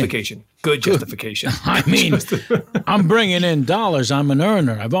complaining. Good justification. I mean, I'm bringing in dollars. I'm an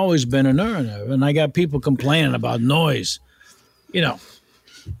earner. I've always been an earner. And I got people complaining about noise. You know,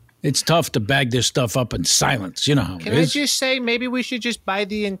 it's tough to bag this stuff up in silence. You know how Can it I is. just say maybe we should just buy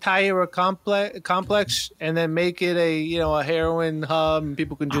the entire complex and then make it a heroin hub and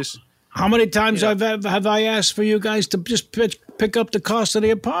people can just. How many times have I asked for you guys to just pick up the cost of the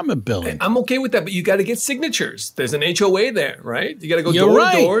apartment building? I'm okay with that, but you got to get signatures. There's an HOA there, right? You got to go You're door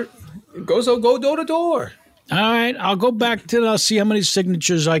right. to door. Go door to door. All right, I'll go back to I'll see how many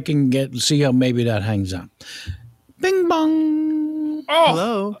signatures I can get and see how maybe that hangs out. Bing bong. Oh,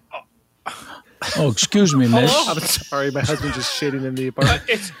 hello. Oh, excuse me, miss. I'm sorry, my husband just shitting in the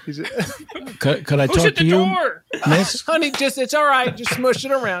apartment. Could I Who's talk at to the you, door? miss? Honey, it's all right. Just smush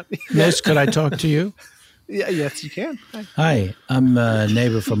it around. Miss, could I talk to you? Yeah, yes, you can. Hi, I'm a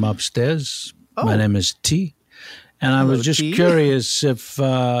neighbor from upstairs. My name is T. And I was just T. curious if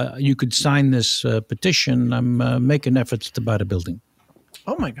you could sign this petition. I'm making efforts to buy the building.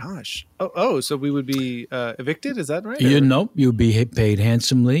 Oh my gosh. So we would be evicted? Is that right? You'd be paid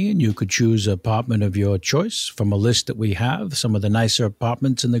handsomely, and you could choose an apartment of your choice from a list that we have, some of the nicer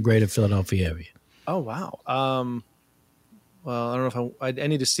apartments in the greater Philadelphia area. Oh, wow. Well, I don't know if I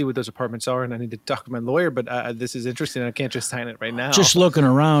need to see what those apartments are, and I need to talk to my lawyer, but this is interesting. I can't just sign it right now. Just looking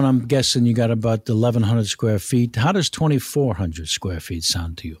around, I'm guessing you got about 1,100 square feet. How does 2,400 square feet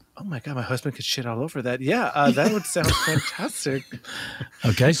sound to you? Oh, my God, my husband could shit all over that. Yeah, that would sound fantastic.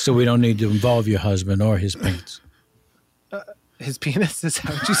 Okay, so we don't need to involve your husband or his penis. His penis? Is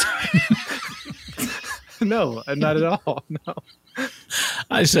that what you said? No, not at all. No.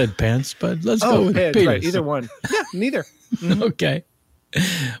 I said pants, but let's go with head, penis. Right, either one. Yeah, neither. Mm-hmm. Okay.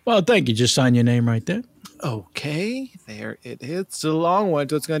 Well, thank you. Just sign your name right there. Okay, there it is. It's a long one,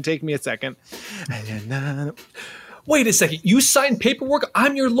 so it's going to take me a second. Wait a second. You signed paperwork?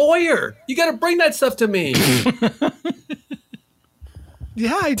 I'm your lawyer. You got to bring that stuff to me.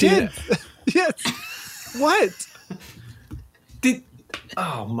 Yeah, I did. Yes. What?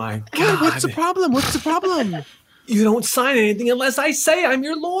 Oh, my God. What's the problem? What's the problem? You don't sign anything unless I say I'm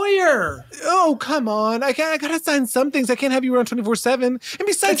your lawyer. Oh, come on. I got to sign some things. I can't have you around 24/7. And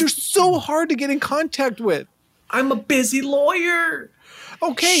besides, you're so hard to get in contact with. I'm a busy lawyer.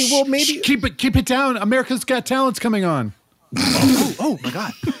 Okay, well, maybe... Keep it down. America's Got Talent's coming on. Oh my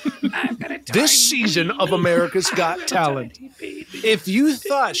God. This season of America's Got Talent. If you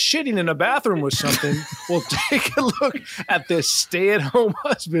thought shitting in a bathroom was something, well, take a look at this stay-at-home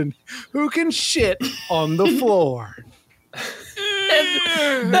husband who can shit on the floor.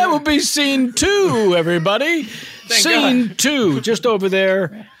 And that will be scene 2, everybody. Scene 2, just over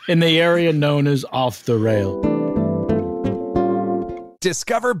there in the area known as Off the Rail.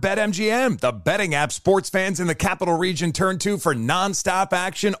 Discover BetMGM, the betting app sports fans in the capital region turn to for nonstop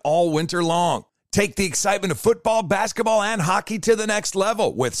action all winter long. Take the excitement of football, basketball, and hockey to the next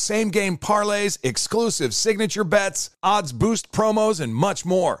level with same-game parlays, exclusive signature bets, odds boost promos, and much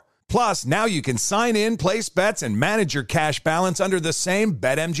more. Plus, now you can sign in, place bets, and manage your cash balance under the same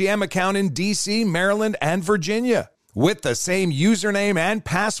BetMGM account in D.C., Maryland, and Virginia. With the same username and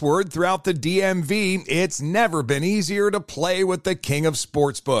password throughout the DMV, it's never been easier to play with the king of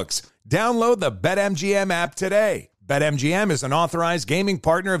sportsbooks. Download the BetMGM app today. BetMGM is an authorized gaming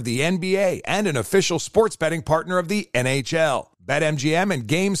partner of the NBA and an official sports betting partner of the NHL. BetMGM and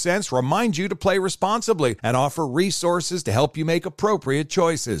GameSense remind you to play responsibly and offer resources to help you make appropriate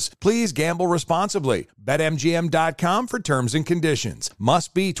choices. Please gamble responsibly. BetMGM.com for terms and conditions.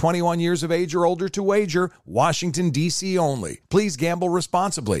 Must be 21 years of age or older to wager. Washington, D.C. only. Please gamble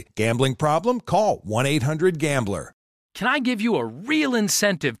responsibly. Gambling problem? Call 1-800-GAMBLER. Can I give you a real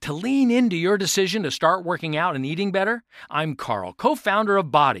incentive to lean into your decision to start working out and eating better? I'm Carl, co-founder of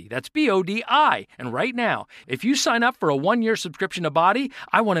Body. That's BODI. And right now, if you sign up for a 1-year subscription to Body,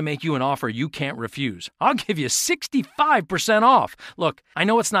 I want to make you an offer you can't refuse. I'll give you 65% off. Look, I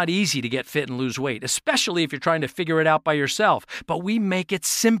know it's not easy to get fit and lose weight, especially if you're trying to figure it out by yourself, but we make it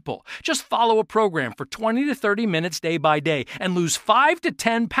simple. Just follow a program for 20 to 30 minutes day by day and lose 5 to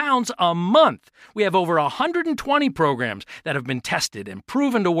 10 pounds a month. We have over 120 programs that have been tested and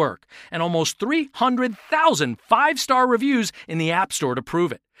proven to work, and almost 300,000 5-star reviews in the App Store to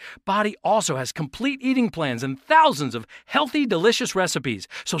prove it. Body also has complete eating plans and thousands of healthy, delicious recipes.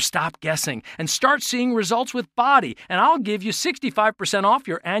 So stop guessing and start seeing results with Body, and I'll give you 65% off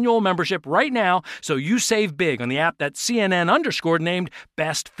your annual membership right now so you save big on the app that CNN_ named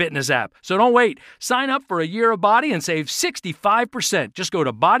Best Fitness App. So don't wait. Sign up for a year of Body and save 65%. Just go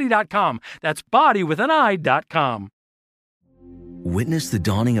to body.com. That's body with an I.com. Witness the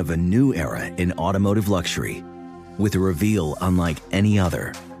dawning of a new era in automotive luxury with a reveal unlike any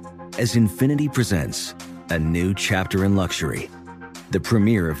other as Infiniti presents a new chapter in luxury, the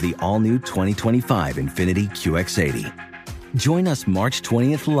premiere of the all-new 2025 Infiniti QX80. Join us March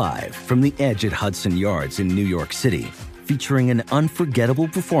 20th live from the Edge at Hudson Yards in New York City, featuring an unforgettable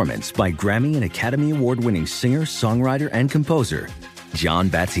performance by Grammy and Academy Award-winning singer, songwriter, and composer Jon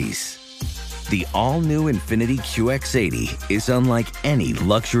Batiste. The all-new Infiniti QX80 is unlike any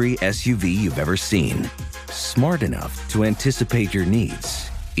luxury SUV you've ever seen. Smart enough to anticipate your needs,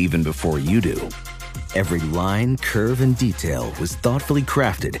 even before you do. Every line, curve, and detail was thoughtfully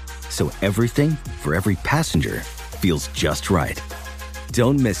crafted so everything for every passenger feels just right.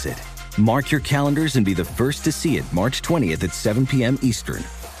 Don't miss it. Mark your calendars and be the first to see it March 20th at 7 p.m. Eastern,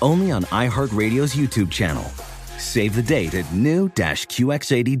 only on iHeartRadio's YouTube channel. Save the date at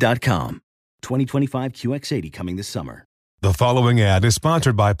new-QX80.com. 2025 QX80 coming this summer. The following ad is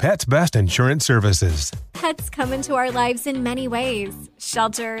sponsored by Pets Best Insurance Services. Pets come into our lives in many ways.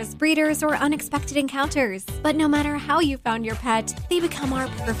 Shelters, breeders, or unexpected encounters. But no matter how you found your pet, they become our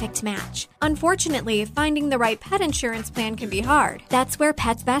perfect match. Unfortunately, finding the right pet insurance plan can be hard. That's where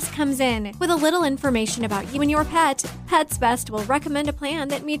Pets Best comes in. With a little information about you and your pet, Pets Best will recommend a plan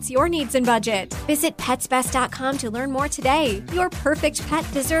that meets your needs and budget. Visit PetsBest.com to learn more today. Your perfect pet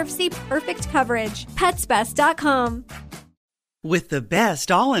deserves the perfect coverage. PetsBest.com. With the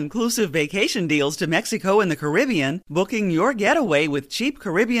best all-inclusive vacation deals to Mexico and the Caribbean, booking your getaway with Cheap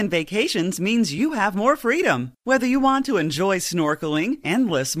Caribbean Vacations means you have more freedom. Whether you want to enjoy snorkeling,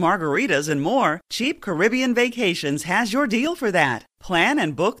 endless margaritas, and more, Cheap Caribbean Vacations has your deal for that. Plan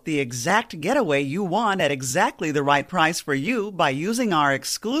and book the exact getaway you want at exactly the right price for you by using our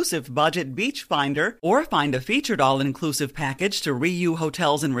exclusive budget beach finder, or find a featured all-inclusive package to Riu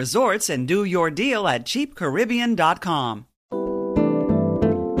Hotels and Resorts and do your deal at cheapcaribbean.com.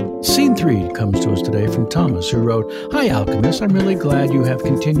 Scene 3 comes to us today from Thomas, who wrote, "Hi, Alchemist. I'm really glad you have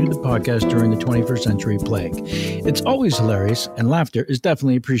continued the podcast during the 21st century plague. It's always hilarious, and laughter is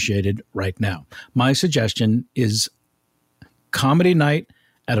definitely appreciated right now. My suggestion is comedy night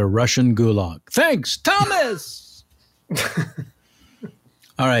at a Russian gulag." Thanks, Thomas!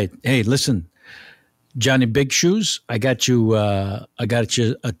 All right. Hey, listen, Johnny Big Shoes, I got you a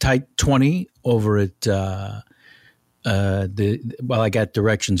tight 20 over at... I got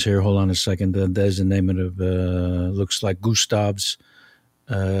directions here. Hold on a second. There's the name of it. Looks like Gustav's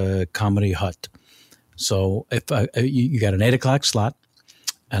Comedy Hut. So if you got an 8 o'clock slot,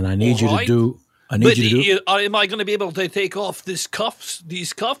 and I need you to do. Am I going to be able to take off these cuffs?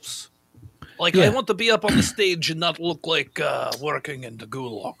 Like, yeah. I want to be up on the stage and not look like working in the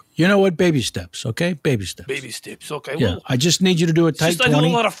gulag. You know what? Baby steps, okay? Baby steps. Baby steps, okay. Yeah, well, I just need you to do a tight 20. I do a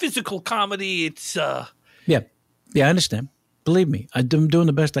lot of physical comedy. It's Yeah, I understand. Believe me, I'm doing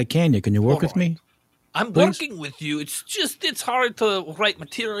the best I can. Can you work with me? I'm Please? working with you. It's hard to write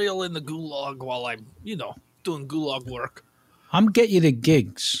material in the gulag while I'm, doing gulag work. I'm getting you the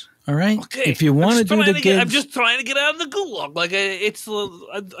gigs, all right? Okay. If you want to do the gigs. I'm just trying to get out of the gulag. Like, it's...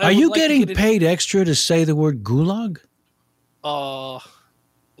 Are you getting paid extra to say the word gulag? No.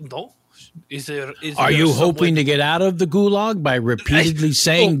 Are you hoping to get out of the gulag by repeatedly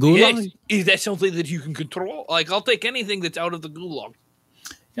saying gulag? Yes. Is that something that you can control? Like, I'll take anything that's out of the gulag.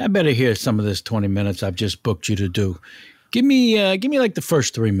 I better hear some of this 20 minutes I've just booked you to do. Give me like the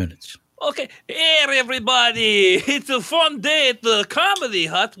first 3 minutes. Okay. Hey, everybody. It's a fun day at the Comedy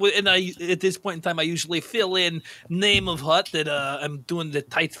Hut. And at this point in time, I usually fill in name of hut that I'm doing the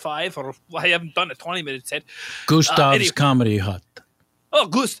tight 5, or I haven't done it 20 minutes yet. Gustav's Comedy Hut. Oh,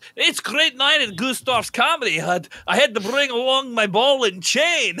 it's great night at Gustav's Comedy Hut. I had to bring along my ball and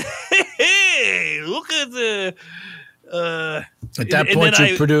chain. Hey, look at the... At that point,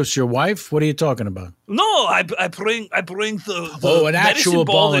 you produce your wife? What are you talking about? No, I bring the an actual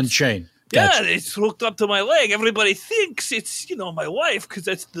ball and chain. Gotcha. Yeah, it's hooked up to my leg. Everybody thinks it's, my wife, because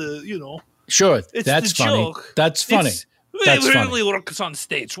that's the, Sure, it's that's the funny. Joke. That's funny. It really works on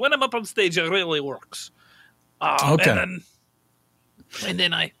stage. When I'm up on stage, it really works. Okay. And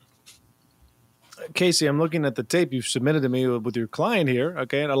then Casey, I'm looking at the tape you've submitted to me with your client here.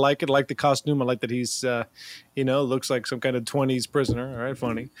 Okay, and I like it. I like the costume. I like that he's, looks like some kind of 20s prisoner. All right,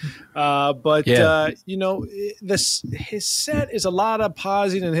 funny. His set is a lot of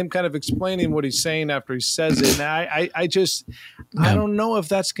pausing and him kind of explaining what he's saying after he says it. And I don't know if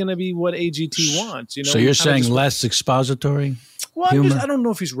that's going to be what AGT wants. So you're saying less expository? Well, I don't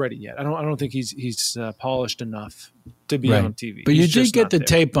know if he's ready yet. I don't think he's polished enough to be on TV. But you did get the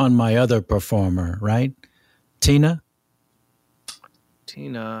tape on my other performer, right? Tina?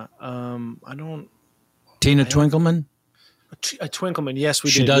 I don't... Tina Twinkleman? Twinkleman, yes, we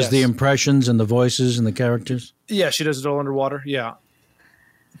did. She does the impressions and the voices and the characters? Yeah, she does it all underwater, yeah.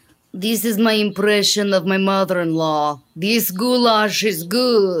 This is my impression of my mother-in-law. This goulash is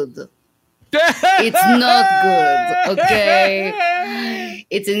good. It's not good, okay?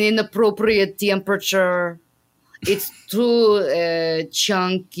 It's an inappropriate temperature. It's too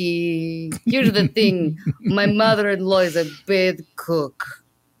chunky. Here's the thing. My mother-in-law is a bad cook.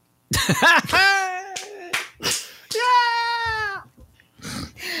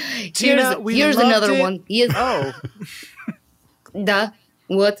 Here's another one. Yes. Oh.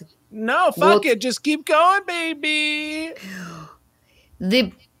 What? No, fuck it. Just keep going, baby.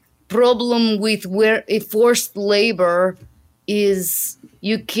 The problem with forced labor is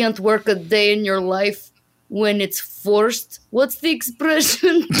you can't work a day in your life when it's forced. What's the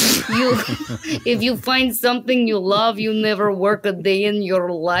expression? If you find something you love, you never work a day in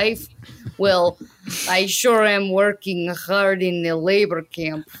your life. Well, I sure am working hard in the labor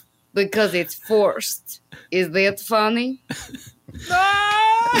camp because it's forced. Is that funny?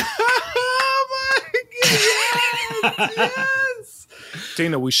 Oh my God! Yes!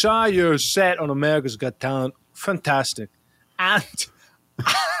 Tina, we saw your set on America's Got Talent. Fantastic. And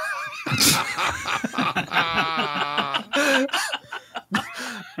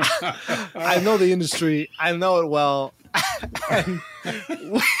I know the industry. I know it well. And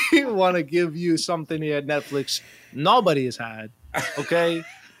we want to give you something here at Netflix nobody has had. Okay?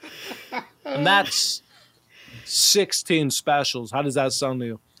 And that's 16 specials. How does that sound to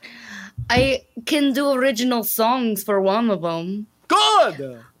you? I can do original songs for one of them. Good!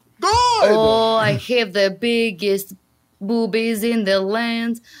 Good! Oh, I have the biggest boobies in the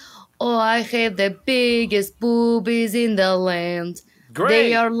land. Oh, I have the biggest boobies in the land. Great.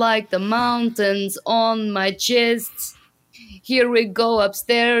 They are like the mountains on my chest. Here we go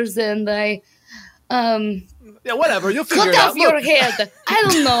upstairs and I yeah, whatever. You'll figure cut it out. off your head. I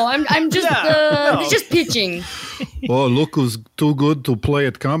don't know. I'm just just pitching. Oh, look who's too good to play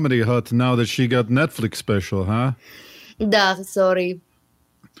at Comedy Hut now that she got Netflix special, huh? Duh, sorry.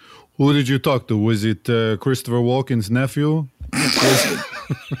 Who did you talk to? Was it Christopher Walken's nephew?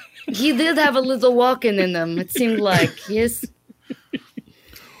 He did have a little walking in him. It seemed like, yes.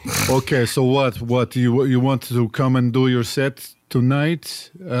 Okay, so what you want to come and do your set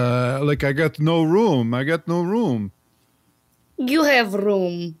tonight? Like I got no room. You have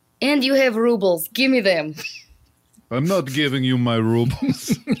room. And you have rubles. Give me them. I'm not giving you my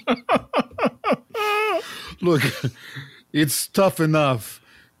rubles. Look, it's tough enough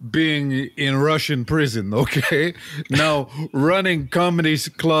being in Russian prison, okay? Now, running comedy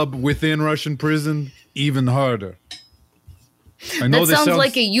club within Russian prison, even harder. I know that sounds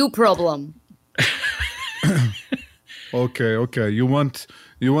like a you problem. Okay. You want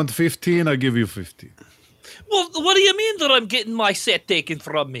 15? I give you 15. Well, what do you mean that I'm getting my set taken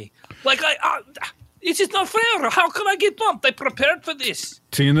from me? Like, it's just not fair. How can I get bumped? I prepared for this.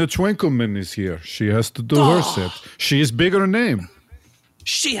 Tina Twinkleman is here. She has to do her set. She is bigger name.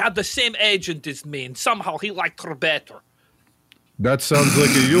 She had the same agent as me, and somehow he liked her better. That sounds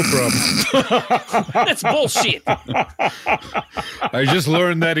like a you problem. That's bullshit. I just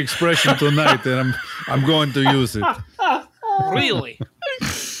learned that expression tonight, and I'm going to use it. Really?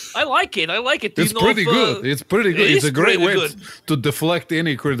 I like it. Do It's you know pretty good. It's pretty good. It's a great way to deflect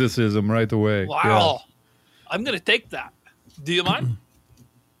any criticism right away. Wow. Yeah. I'm going to take that. Do you mind?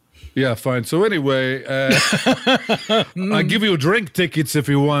 Yeah, fine. So anyway, I'll give you drink tickets if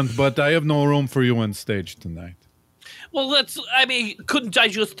you want, but I have no room for you on stage tonight. Well, couldn't I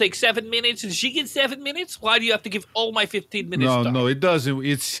just take 7 minutes and she gets 7 minutes? Why do you have to give all my 15 minutes? No, it doesn't.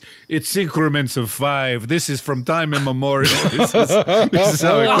 It's increments of 5. This is from time immemorial. This is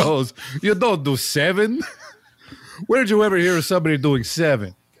how it goes. You don't do 7. Where did you ever hear of somebody doing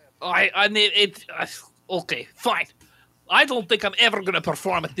 7? Okay, fine. I don't think I'm ever going to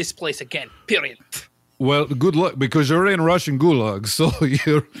perform at this place again, period. Well, good luck, because you're in Russian gulag, so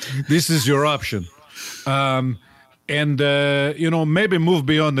this is your option. And maybe move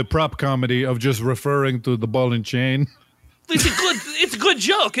beyond the prop comedy of just referring to the ball and chain. It's a good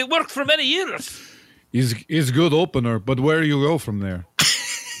joke. It worked for many years. It's good opener, but where you go from there?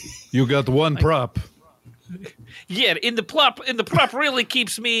 You got one prop. Yeah, in the prop really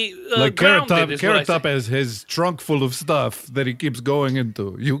keeps me like grounded. Carrot Top has his trunk full of stuff that he keeps going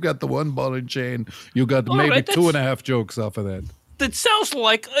into. You got the one ball and chain. You got maybe 2.5 jokes off of that. That sounds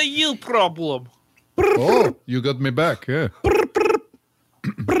like a you problem. Oh, you got me back, yeah.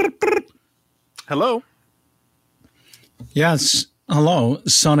 Hello? Yes, hello,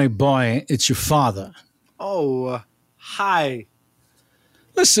 Sonny Boy, it's your father. Oh, hi.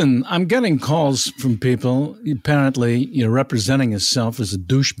 Listen, I'm getting calls from people. Apparently, you're representing yourself as a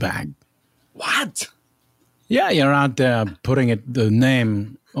douchebag. What? Yeah, you're out there putting the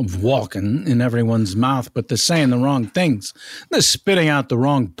name of Walken in everyone's mouth, but they're saying the wrong things. They're spitting out the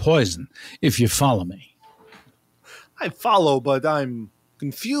wrong poison, if you follow me. I follow, but I'm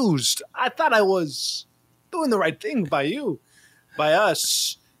confused. I thought I was doing the right thing by you. By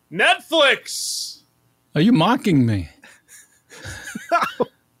us. Netflix! Are you mocking me?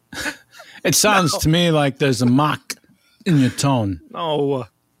 It sounds to me like there's a mock in your tone. No.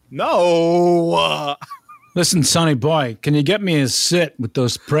 Listen, Sonny Boy, can you get me a sit with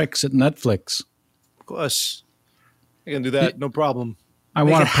those pricks at Netflix? Of course. I can do that, no problem. I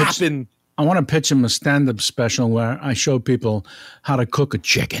want to pitch him a stand-up special where I show people how to cook a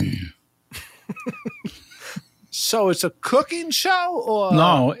chicken. So it's a cooking show, or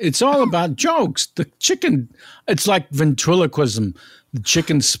No, it's all about jokes. The chicken, it's like ventriloquism. The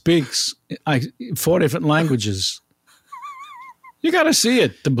chicken speaks 4 different languages. You got to see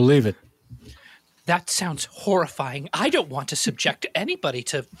it to believe it. That sounds horrifying. I don't want to subject anybody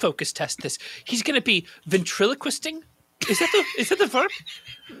to focus test this. He's going to be ventriloquisting? Is that the verb?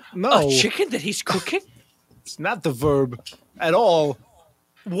 No. A chicken that he's cooking? It's not the verb at all.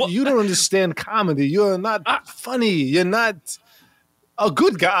 What? You don't understand comedy. You're not funny. You're not a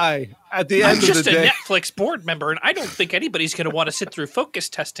good guy at the end I'm of the just a day. Netflix board member, and I don't think anybody's going to want to sit through focus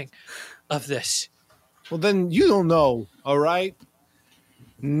testing of this. Well, then you don't know, all right?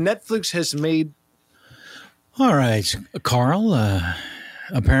 Netflix has made... All right, Carl,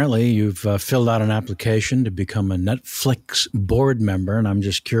 apparently you've filled out an application to become a Netflix board member, and I'm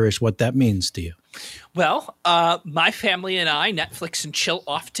just curious what that means to you. Well, my family and I Netflix and chill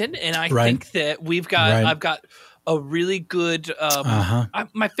often, and I Right. think that I've got a really good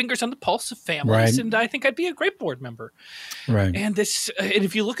my fingers on the pulse of families, Right. and I think I'd be a great board member. Right. And and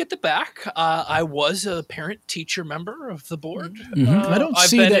if you look at the back, I was a parent-teacher member of the board. I don't I've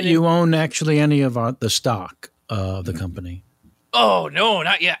see been that in- you own actually any of the stock of the company. Oh no,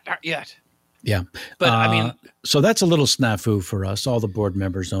 not yet. Yeah. But, I mean- so that's a little snafu for us. All the board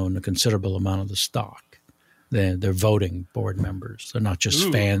members own a considerable amount of the stock. They're voting board members. They're not just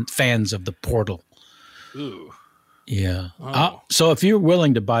Ooh. fans of the portal. Ooh. Yeah. Oh. So if you're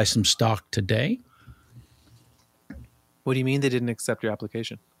willing to buy some stock today, What do you mean they didn't accept your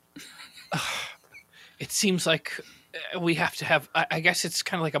application? It seems like we have to have. I guess it's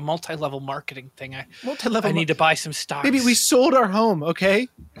kind of like a multi-level marketing thing. I need to buy some stocks. Baby, we sold our home, okay?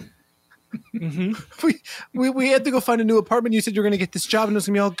 We had to go find a new apartment. You said you were going to get this job and it was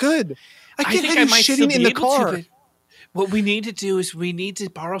going to be all good. I can't have you still shitting be in the able to, car. but what we need to do is we need to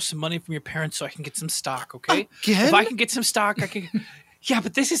borrow some money from your parents so I can get some stock, okay? Again? If I can get some stock, I can... Yeah,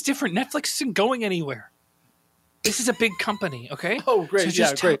 but this is different. Netflix isn't going anywhere. This is a big company, okay? Oh, great. So Yeah,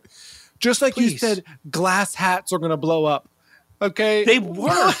 just tell- great. Just like you Please. said, glass hats are going to blow up. Okay? They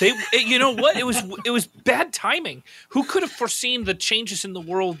were. You know what? It was bad timing. Who could have foreseen the changes in the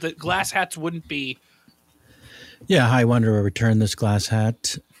world that glass hats wouldn't be? yeah, I wonder to return this glass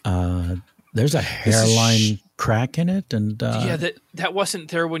hat. There's a hairline crack in it, and Yeah, that wasn't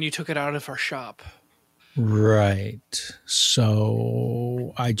there when you took it out of our shop. right.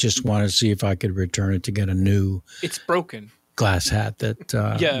 So I just want to see if I could return it to get a new It's broken. glass hat that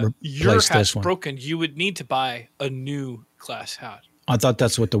Yeah, your replaced hat's this one. broken. You would need to buy a new glass hat. I thought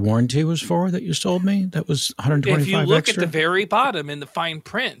that's what the warranty was for that you sold me. That was 125 If you look extra. at the very bottom in the fine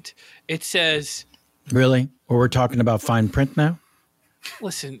print, it says, Really? Or we're talking about fine print now?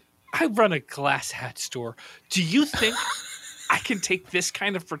 listen, I run a glass hat store. Do you think I can take this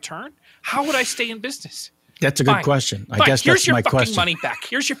kind of return? How would I stay in business? That's a good Fine. question. I Fine. guess Here's that's your my fucking question. money back.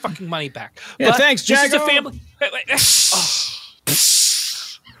 Here's your fucking money back. Yeah, But thanks, This is a Jago. family. Wait.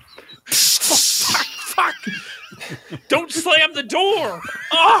 Fuck. Don't slam the door.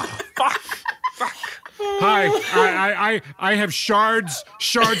 Oh, fuck. Hi, I have shards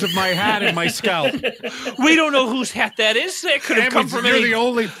of my hat in my scalp. We don't know whose hat that is. That could have come from You're any... the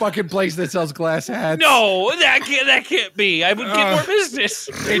only fucking place that sells glass hats. No, that can't be. I would get more business.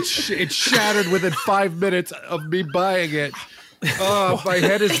 It's shattered within 5 minutes of me buying it. Oh, my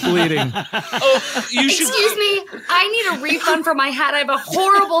head is bleeding. Oh, you should. Excuse me, I need a refund for my hat. I have a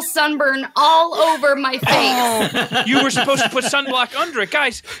horrible sunburn all over my face. Oh, you were supposed to put sunblock under it,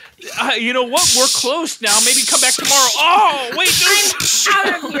 guys. You know what? We're closed now. Maybe come back tomorrow. Oh, wait,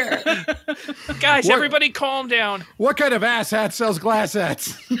 I'm out of here. guys, What? everybody, calm down. What kind of ass hat sells glass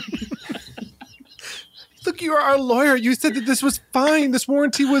hats? Look, you're our lawyer. You said that this was fine. This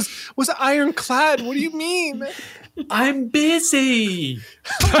warranty was ironclad. What do you mean? I'm busy.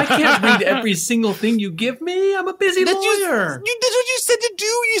 I can't read every single thing you give me. I'm a busy lawyer. That's what you said to do.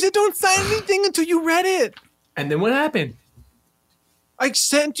 You said don't sign anything until you read it. And then what happened? I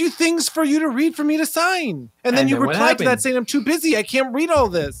sent you things for you to read for me to sign. And then And you then what replied to that happened? saying, I'm too busy. I can't read all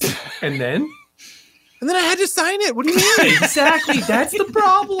this. And then? And then I had to sign it. What do you mean? Exactly. That's the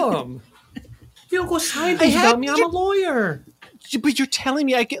problem. You don't go sign things without me. I'm a lawyer. But you're telling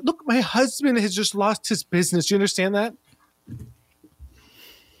me look, my husband has just lost his business. You understand that?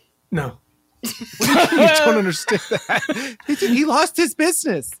 No. What do you mean you don't understand that? He lost his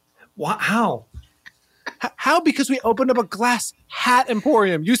business. How? How? Because we opened up a glass hat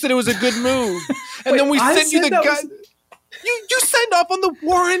emporium. You said it was a good move. And Wait, then we I sent you said the that guy. was- You signed off on the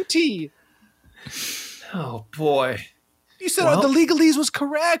warranty. Oh, boy. You said Well- the legalese was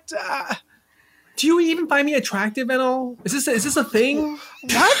correct. Do you even find me attractive at all? Is this a thing?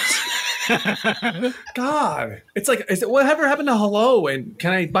 What? God, it's like, whatever happened to hello? And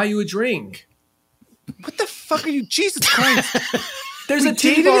can I buy you a drink? What the fuck are you? Jesus Christ! There's a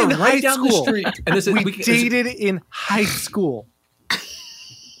tea bar right down the street. And we dated in high school.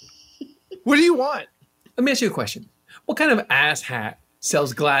 What do you want? Let me ask you a question. What kind of ass hat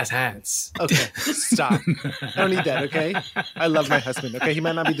sells glass hats? Okay, stop. I don't need that, okay? I love my husband, okay? He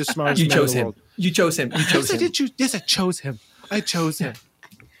might not be the smartest man in the world. You chose him. You chose him. Yes, I chose him. I chose him.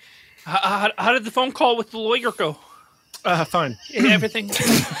 How did the phone call with the lawyer go? Fine. Everything.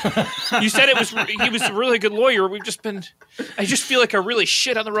 You said he was a really good lawyer. I just feel like I really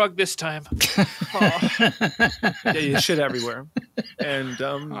shit on the rug this time. Yeah, you shit everywhere. And,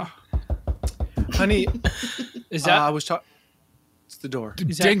 honey, is that? I was talking. It's the door.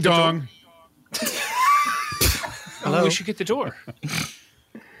 Ding dong. Hello? We should get the door.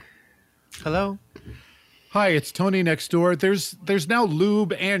 Hello? Hi, it's Tony next door. There's now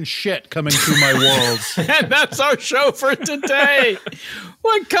lube and shit coming through my walls. And that's our show for today.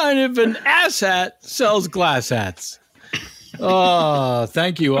 What kind of an ass hat sells glass hats? Oh,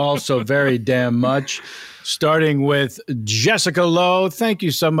 thank you all so very damn much. Starting with Jessica Lowe. Thank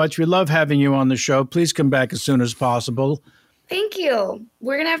you so much. We love having you on the show. Please come back as soon as possible. Thank you.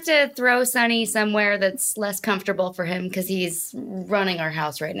 We're going to have to throw Sonny somewhere that's less comfortable for him because he's running our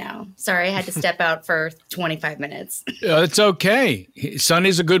house right now. Sorry, I had to step out for 25 minutes. It's okay.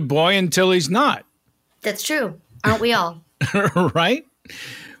 Sonny's a good boy until he's not. That's true. Aren't we all? Right?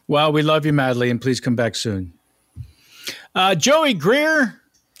 Well, we love you madly, and please come back soon. Joey Greer.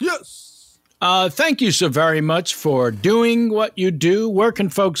 Yes. Thank you so very much for doing what you do. Where can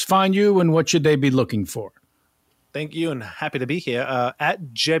folks find you, and what should they be looking for? Thank you, and happy to be here. At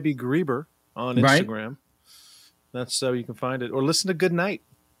Jebby Grieber on Instagram. Right. That's so you can find it. Or listen to Good Night.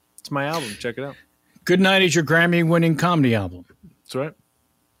 It's my album. Check it out. Good Night is your Grammy-winning comedy album. That's right.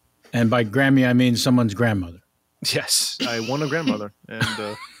 And by Grammy, I mean someone's grandmother. Yes, I won a grandmother, and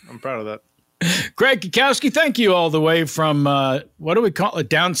I'm proud of that. Greg Kukowski, thank you all the way from, what do we call it,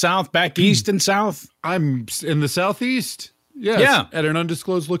 down south, back east and south? I'm in the southeast. Yes, yeah, at an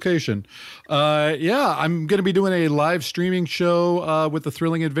undisclosed location. I'm going to be doing a live streaming show with the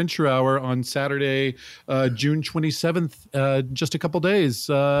Thrilling Adventure Hour on Saturday, June 27th, just a couple days.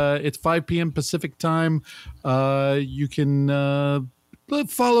 It's 5 p.m. Pacific time. You can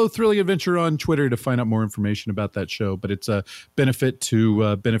follow Thrilling Adventure on Twitter to find out more information about that show. But it's a benefit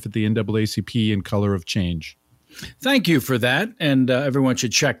to benefit the NAACP and Color of Change. Thank you for that, and everyone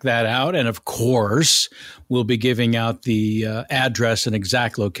should check that out. And, of course, we'll be giving out the address and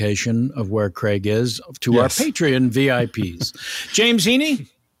exact location of where Craig is to our Patreon VIPs. James Heaney?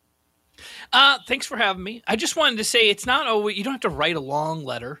 Thanks for having me. I just wanted to say it's not always, you don't have to write a long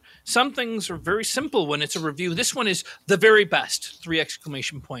letter. Some things are very simple when it's a review. This one is the very best, 3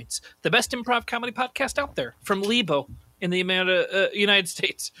 exclamation points. The best improv comedy podcast out there from Lebo in the United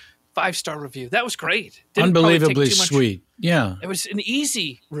States. 5-star review. That was great. Unbelievably sweet. Yeah. It was an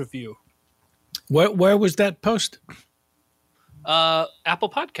easy review. Where was that post? Apple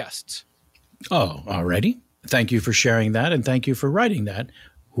Podcasts. Oh, already. Thank you for sharing that, and thank you for writing that.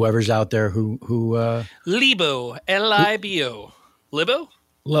 Whoever's out there who Libo, Libo. Libo?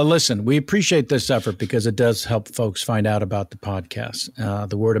 Well, listen, we appreciate this effort because it does help folks find out about the podcast.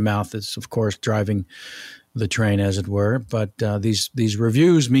 The word of mouth is, of course, driving the train, as it were. But these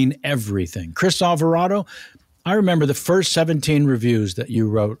reviews mean everything. Chris Alvarado, I remember the first 17 reviews that you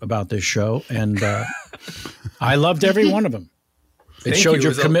wrote about this show, and I loved every one of them. It showed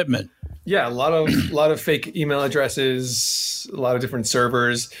your commitment. Yeah, a lot of fake email addresses, a lot of different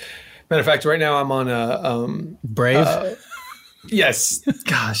servers. Matter of fact, right now I'm on a Brave. Yes.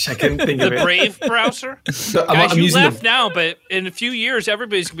 Gosh, I couldn't think of it. The Brave browser? Guys, you laugh now, but in a few years,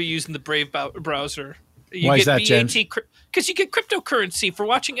 everybody's going to be using the Brave browser. Why is that, James? Because you get cryptocurrency for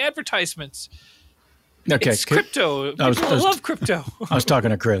watching advertisements. Okay, it's crypto. I love crypto. I was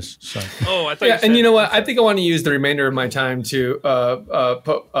talking to Chris. So. Oh, I thought. Yeah, and you know what? I think I want to use the remainder of my time to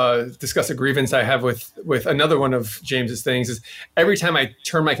discuss a grievance I have with another one of James's things. Is every time I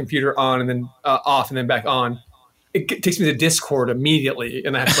turn my computer on and then off and then back on, it takes me to Discord immediately,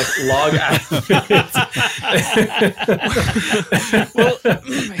 and I have to log out. Well,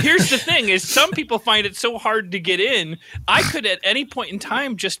 here's the thing: is some people find it so hard to get in. I could at any point in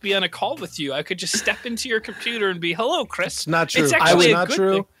time just be on a call with you. I could just step into your computer and be, "Hello, Chris." It's not true. It's actually not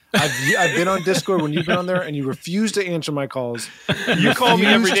true. thing. I've been on Discord when you've been on there, and you refuse to answer my calls. You call me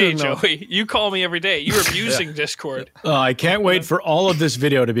every day, to know. Joey. You call me every day. You're abusing Discord. I can't wait for all of this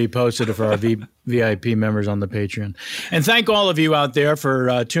video to be posted for our VIP members on the Patreon. And thank all of you out there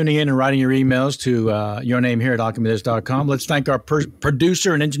for tuning in and writing your emails to your name here at alchemylist.com. Let's thank our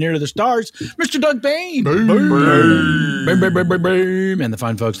producer and engineer to the stars, Mr. Doug Bain. Boom. Boom. Boom, boom, boom, boom, boom. And the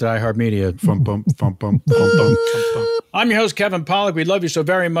fine folks at iHeartMedia. I'm your host, Kevin Pollak. We love you so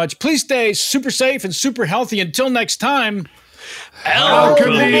very much. Please stay super safe and super healthy. Until next time,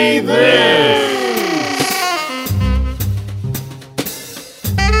 Alchemy this!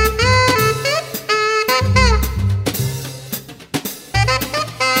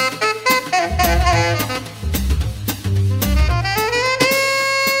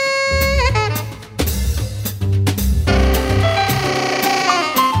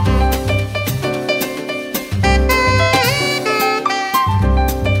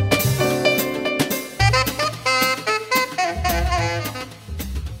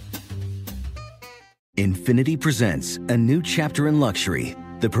 Infiniti presents a new chapter in luxury,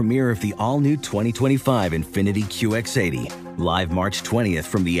 the premiere of the all-new 2025 Infiniti QX80, live March 20th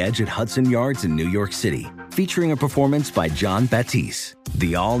from the Edge at Hudson Yards in New York City, featuring a performance by John Batiste.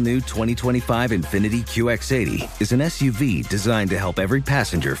 The all-new 2025 Infiniti QX80 is an SUV designed to help every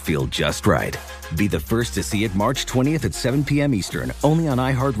passenger feel just right. Be the first to see it March 20th at 7 p.m. Eastern, only on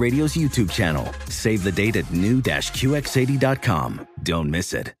iHeartRadio's YouTube channel. Save the date at new-QX80.com. Don't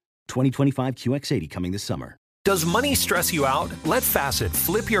miss it. 2025 QX80 coming this summer. Does money stress you out? Let Facet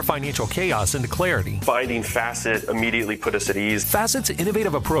flip your financial chaos into clarity. Finding Facet immediately put us at ease. Facet's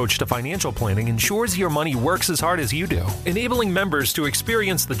innovative approach to financial planning ensures your money works as hard as you do, enabling members to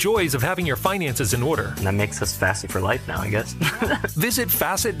experience the joys of having your finances in order. And that makes us Facet for life now, I guess. Visit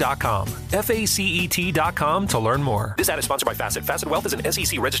Facet.com, FACET.com to learn more. This ad is sponsored by Facet. Facet Wealth is an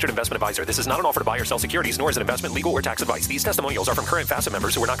SEC registered investment advisor. This is not an offer to buy or sell securities, nor is it investment, legal, or tax advice. These testimonials are from current Facet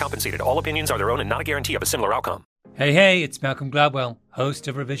members who are not compensated. All opinions are their own and not a guarantee of a similar outcome. Hey, it's Malcolm Gladwell, host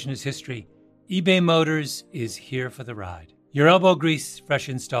of Revisionist History. eBay Motors is here for the ride. Your elbow grease, fresh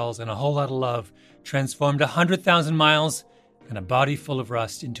installs, and a whole lot of love transformed 100,000 miles and a body full of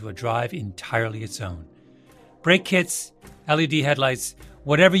rust into a drive entirely its own. Brake kits, LED headlights,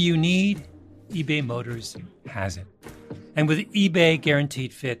 whatever you need, eBay Motors has it. And with eBay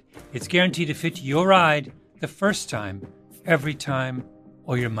Guaranteed Fit, it's guaranteed to fit your ride the first time, every time,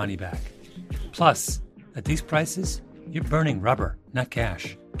 or your money back. Plus, at these prices, you're burning rubber, not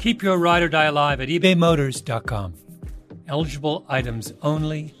cash. Keep your ride or die alive at ebaymotors.com. Eligible items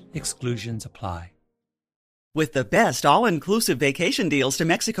only. Exclusions apply. With the best all-inclusive vacation deals to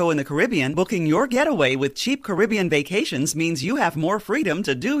Mexico and the Caribbean, booking your getaway with Cheap Caribbean Vacations means you have more freedom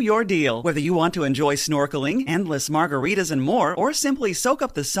to do your deal. Whether you want to enjoy snorkeling, endless margaritas, and more, or simply soak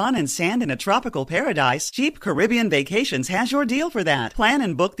up the sun and sand in a tropical paradise, Cheap Caribbean Vacations has your deal for that. Plan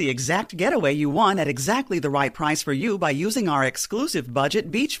and book the exact getaway you want at exactly the right price for you by using our exclusive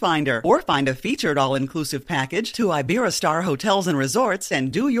budget Beach Finder, or find a featured all-inclusive package to Iberostar Hotels and Resorts and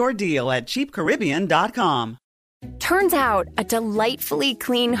do your deal at cheapcaribbean.com. Turns out a delightfully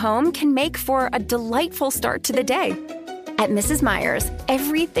clean home can make for a delightful start to the day. At Mrs. Meyer's,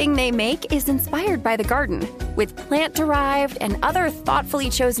 everything they make is inspired by the garden. With plant-derived and other thoughtfully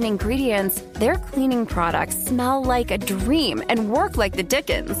chosen ingredients, their cleaning products smell like a dream and work like the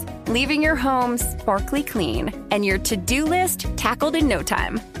Dickens, leaving your home sparkly clean and your to-do list tackled in no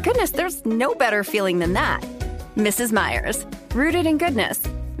time. Goodness, there's no better feeling than that. Mrs. Meyer's, rooted in goodness.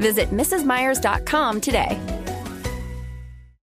 Visit mrsmeyers.com today.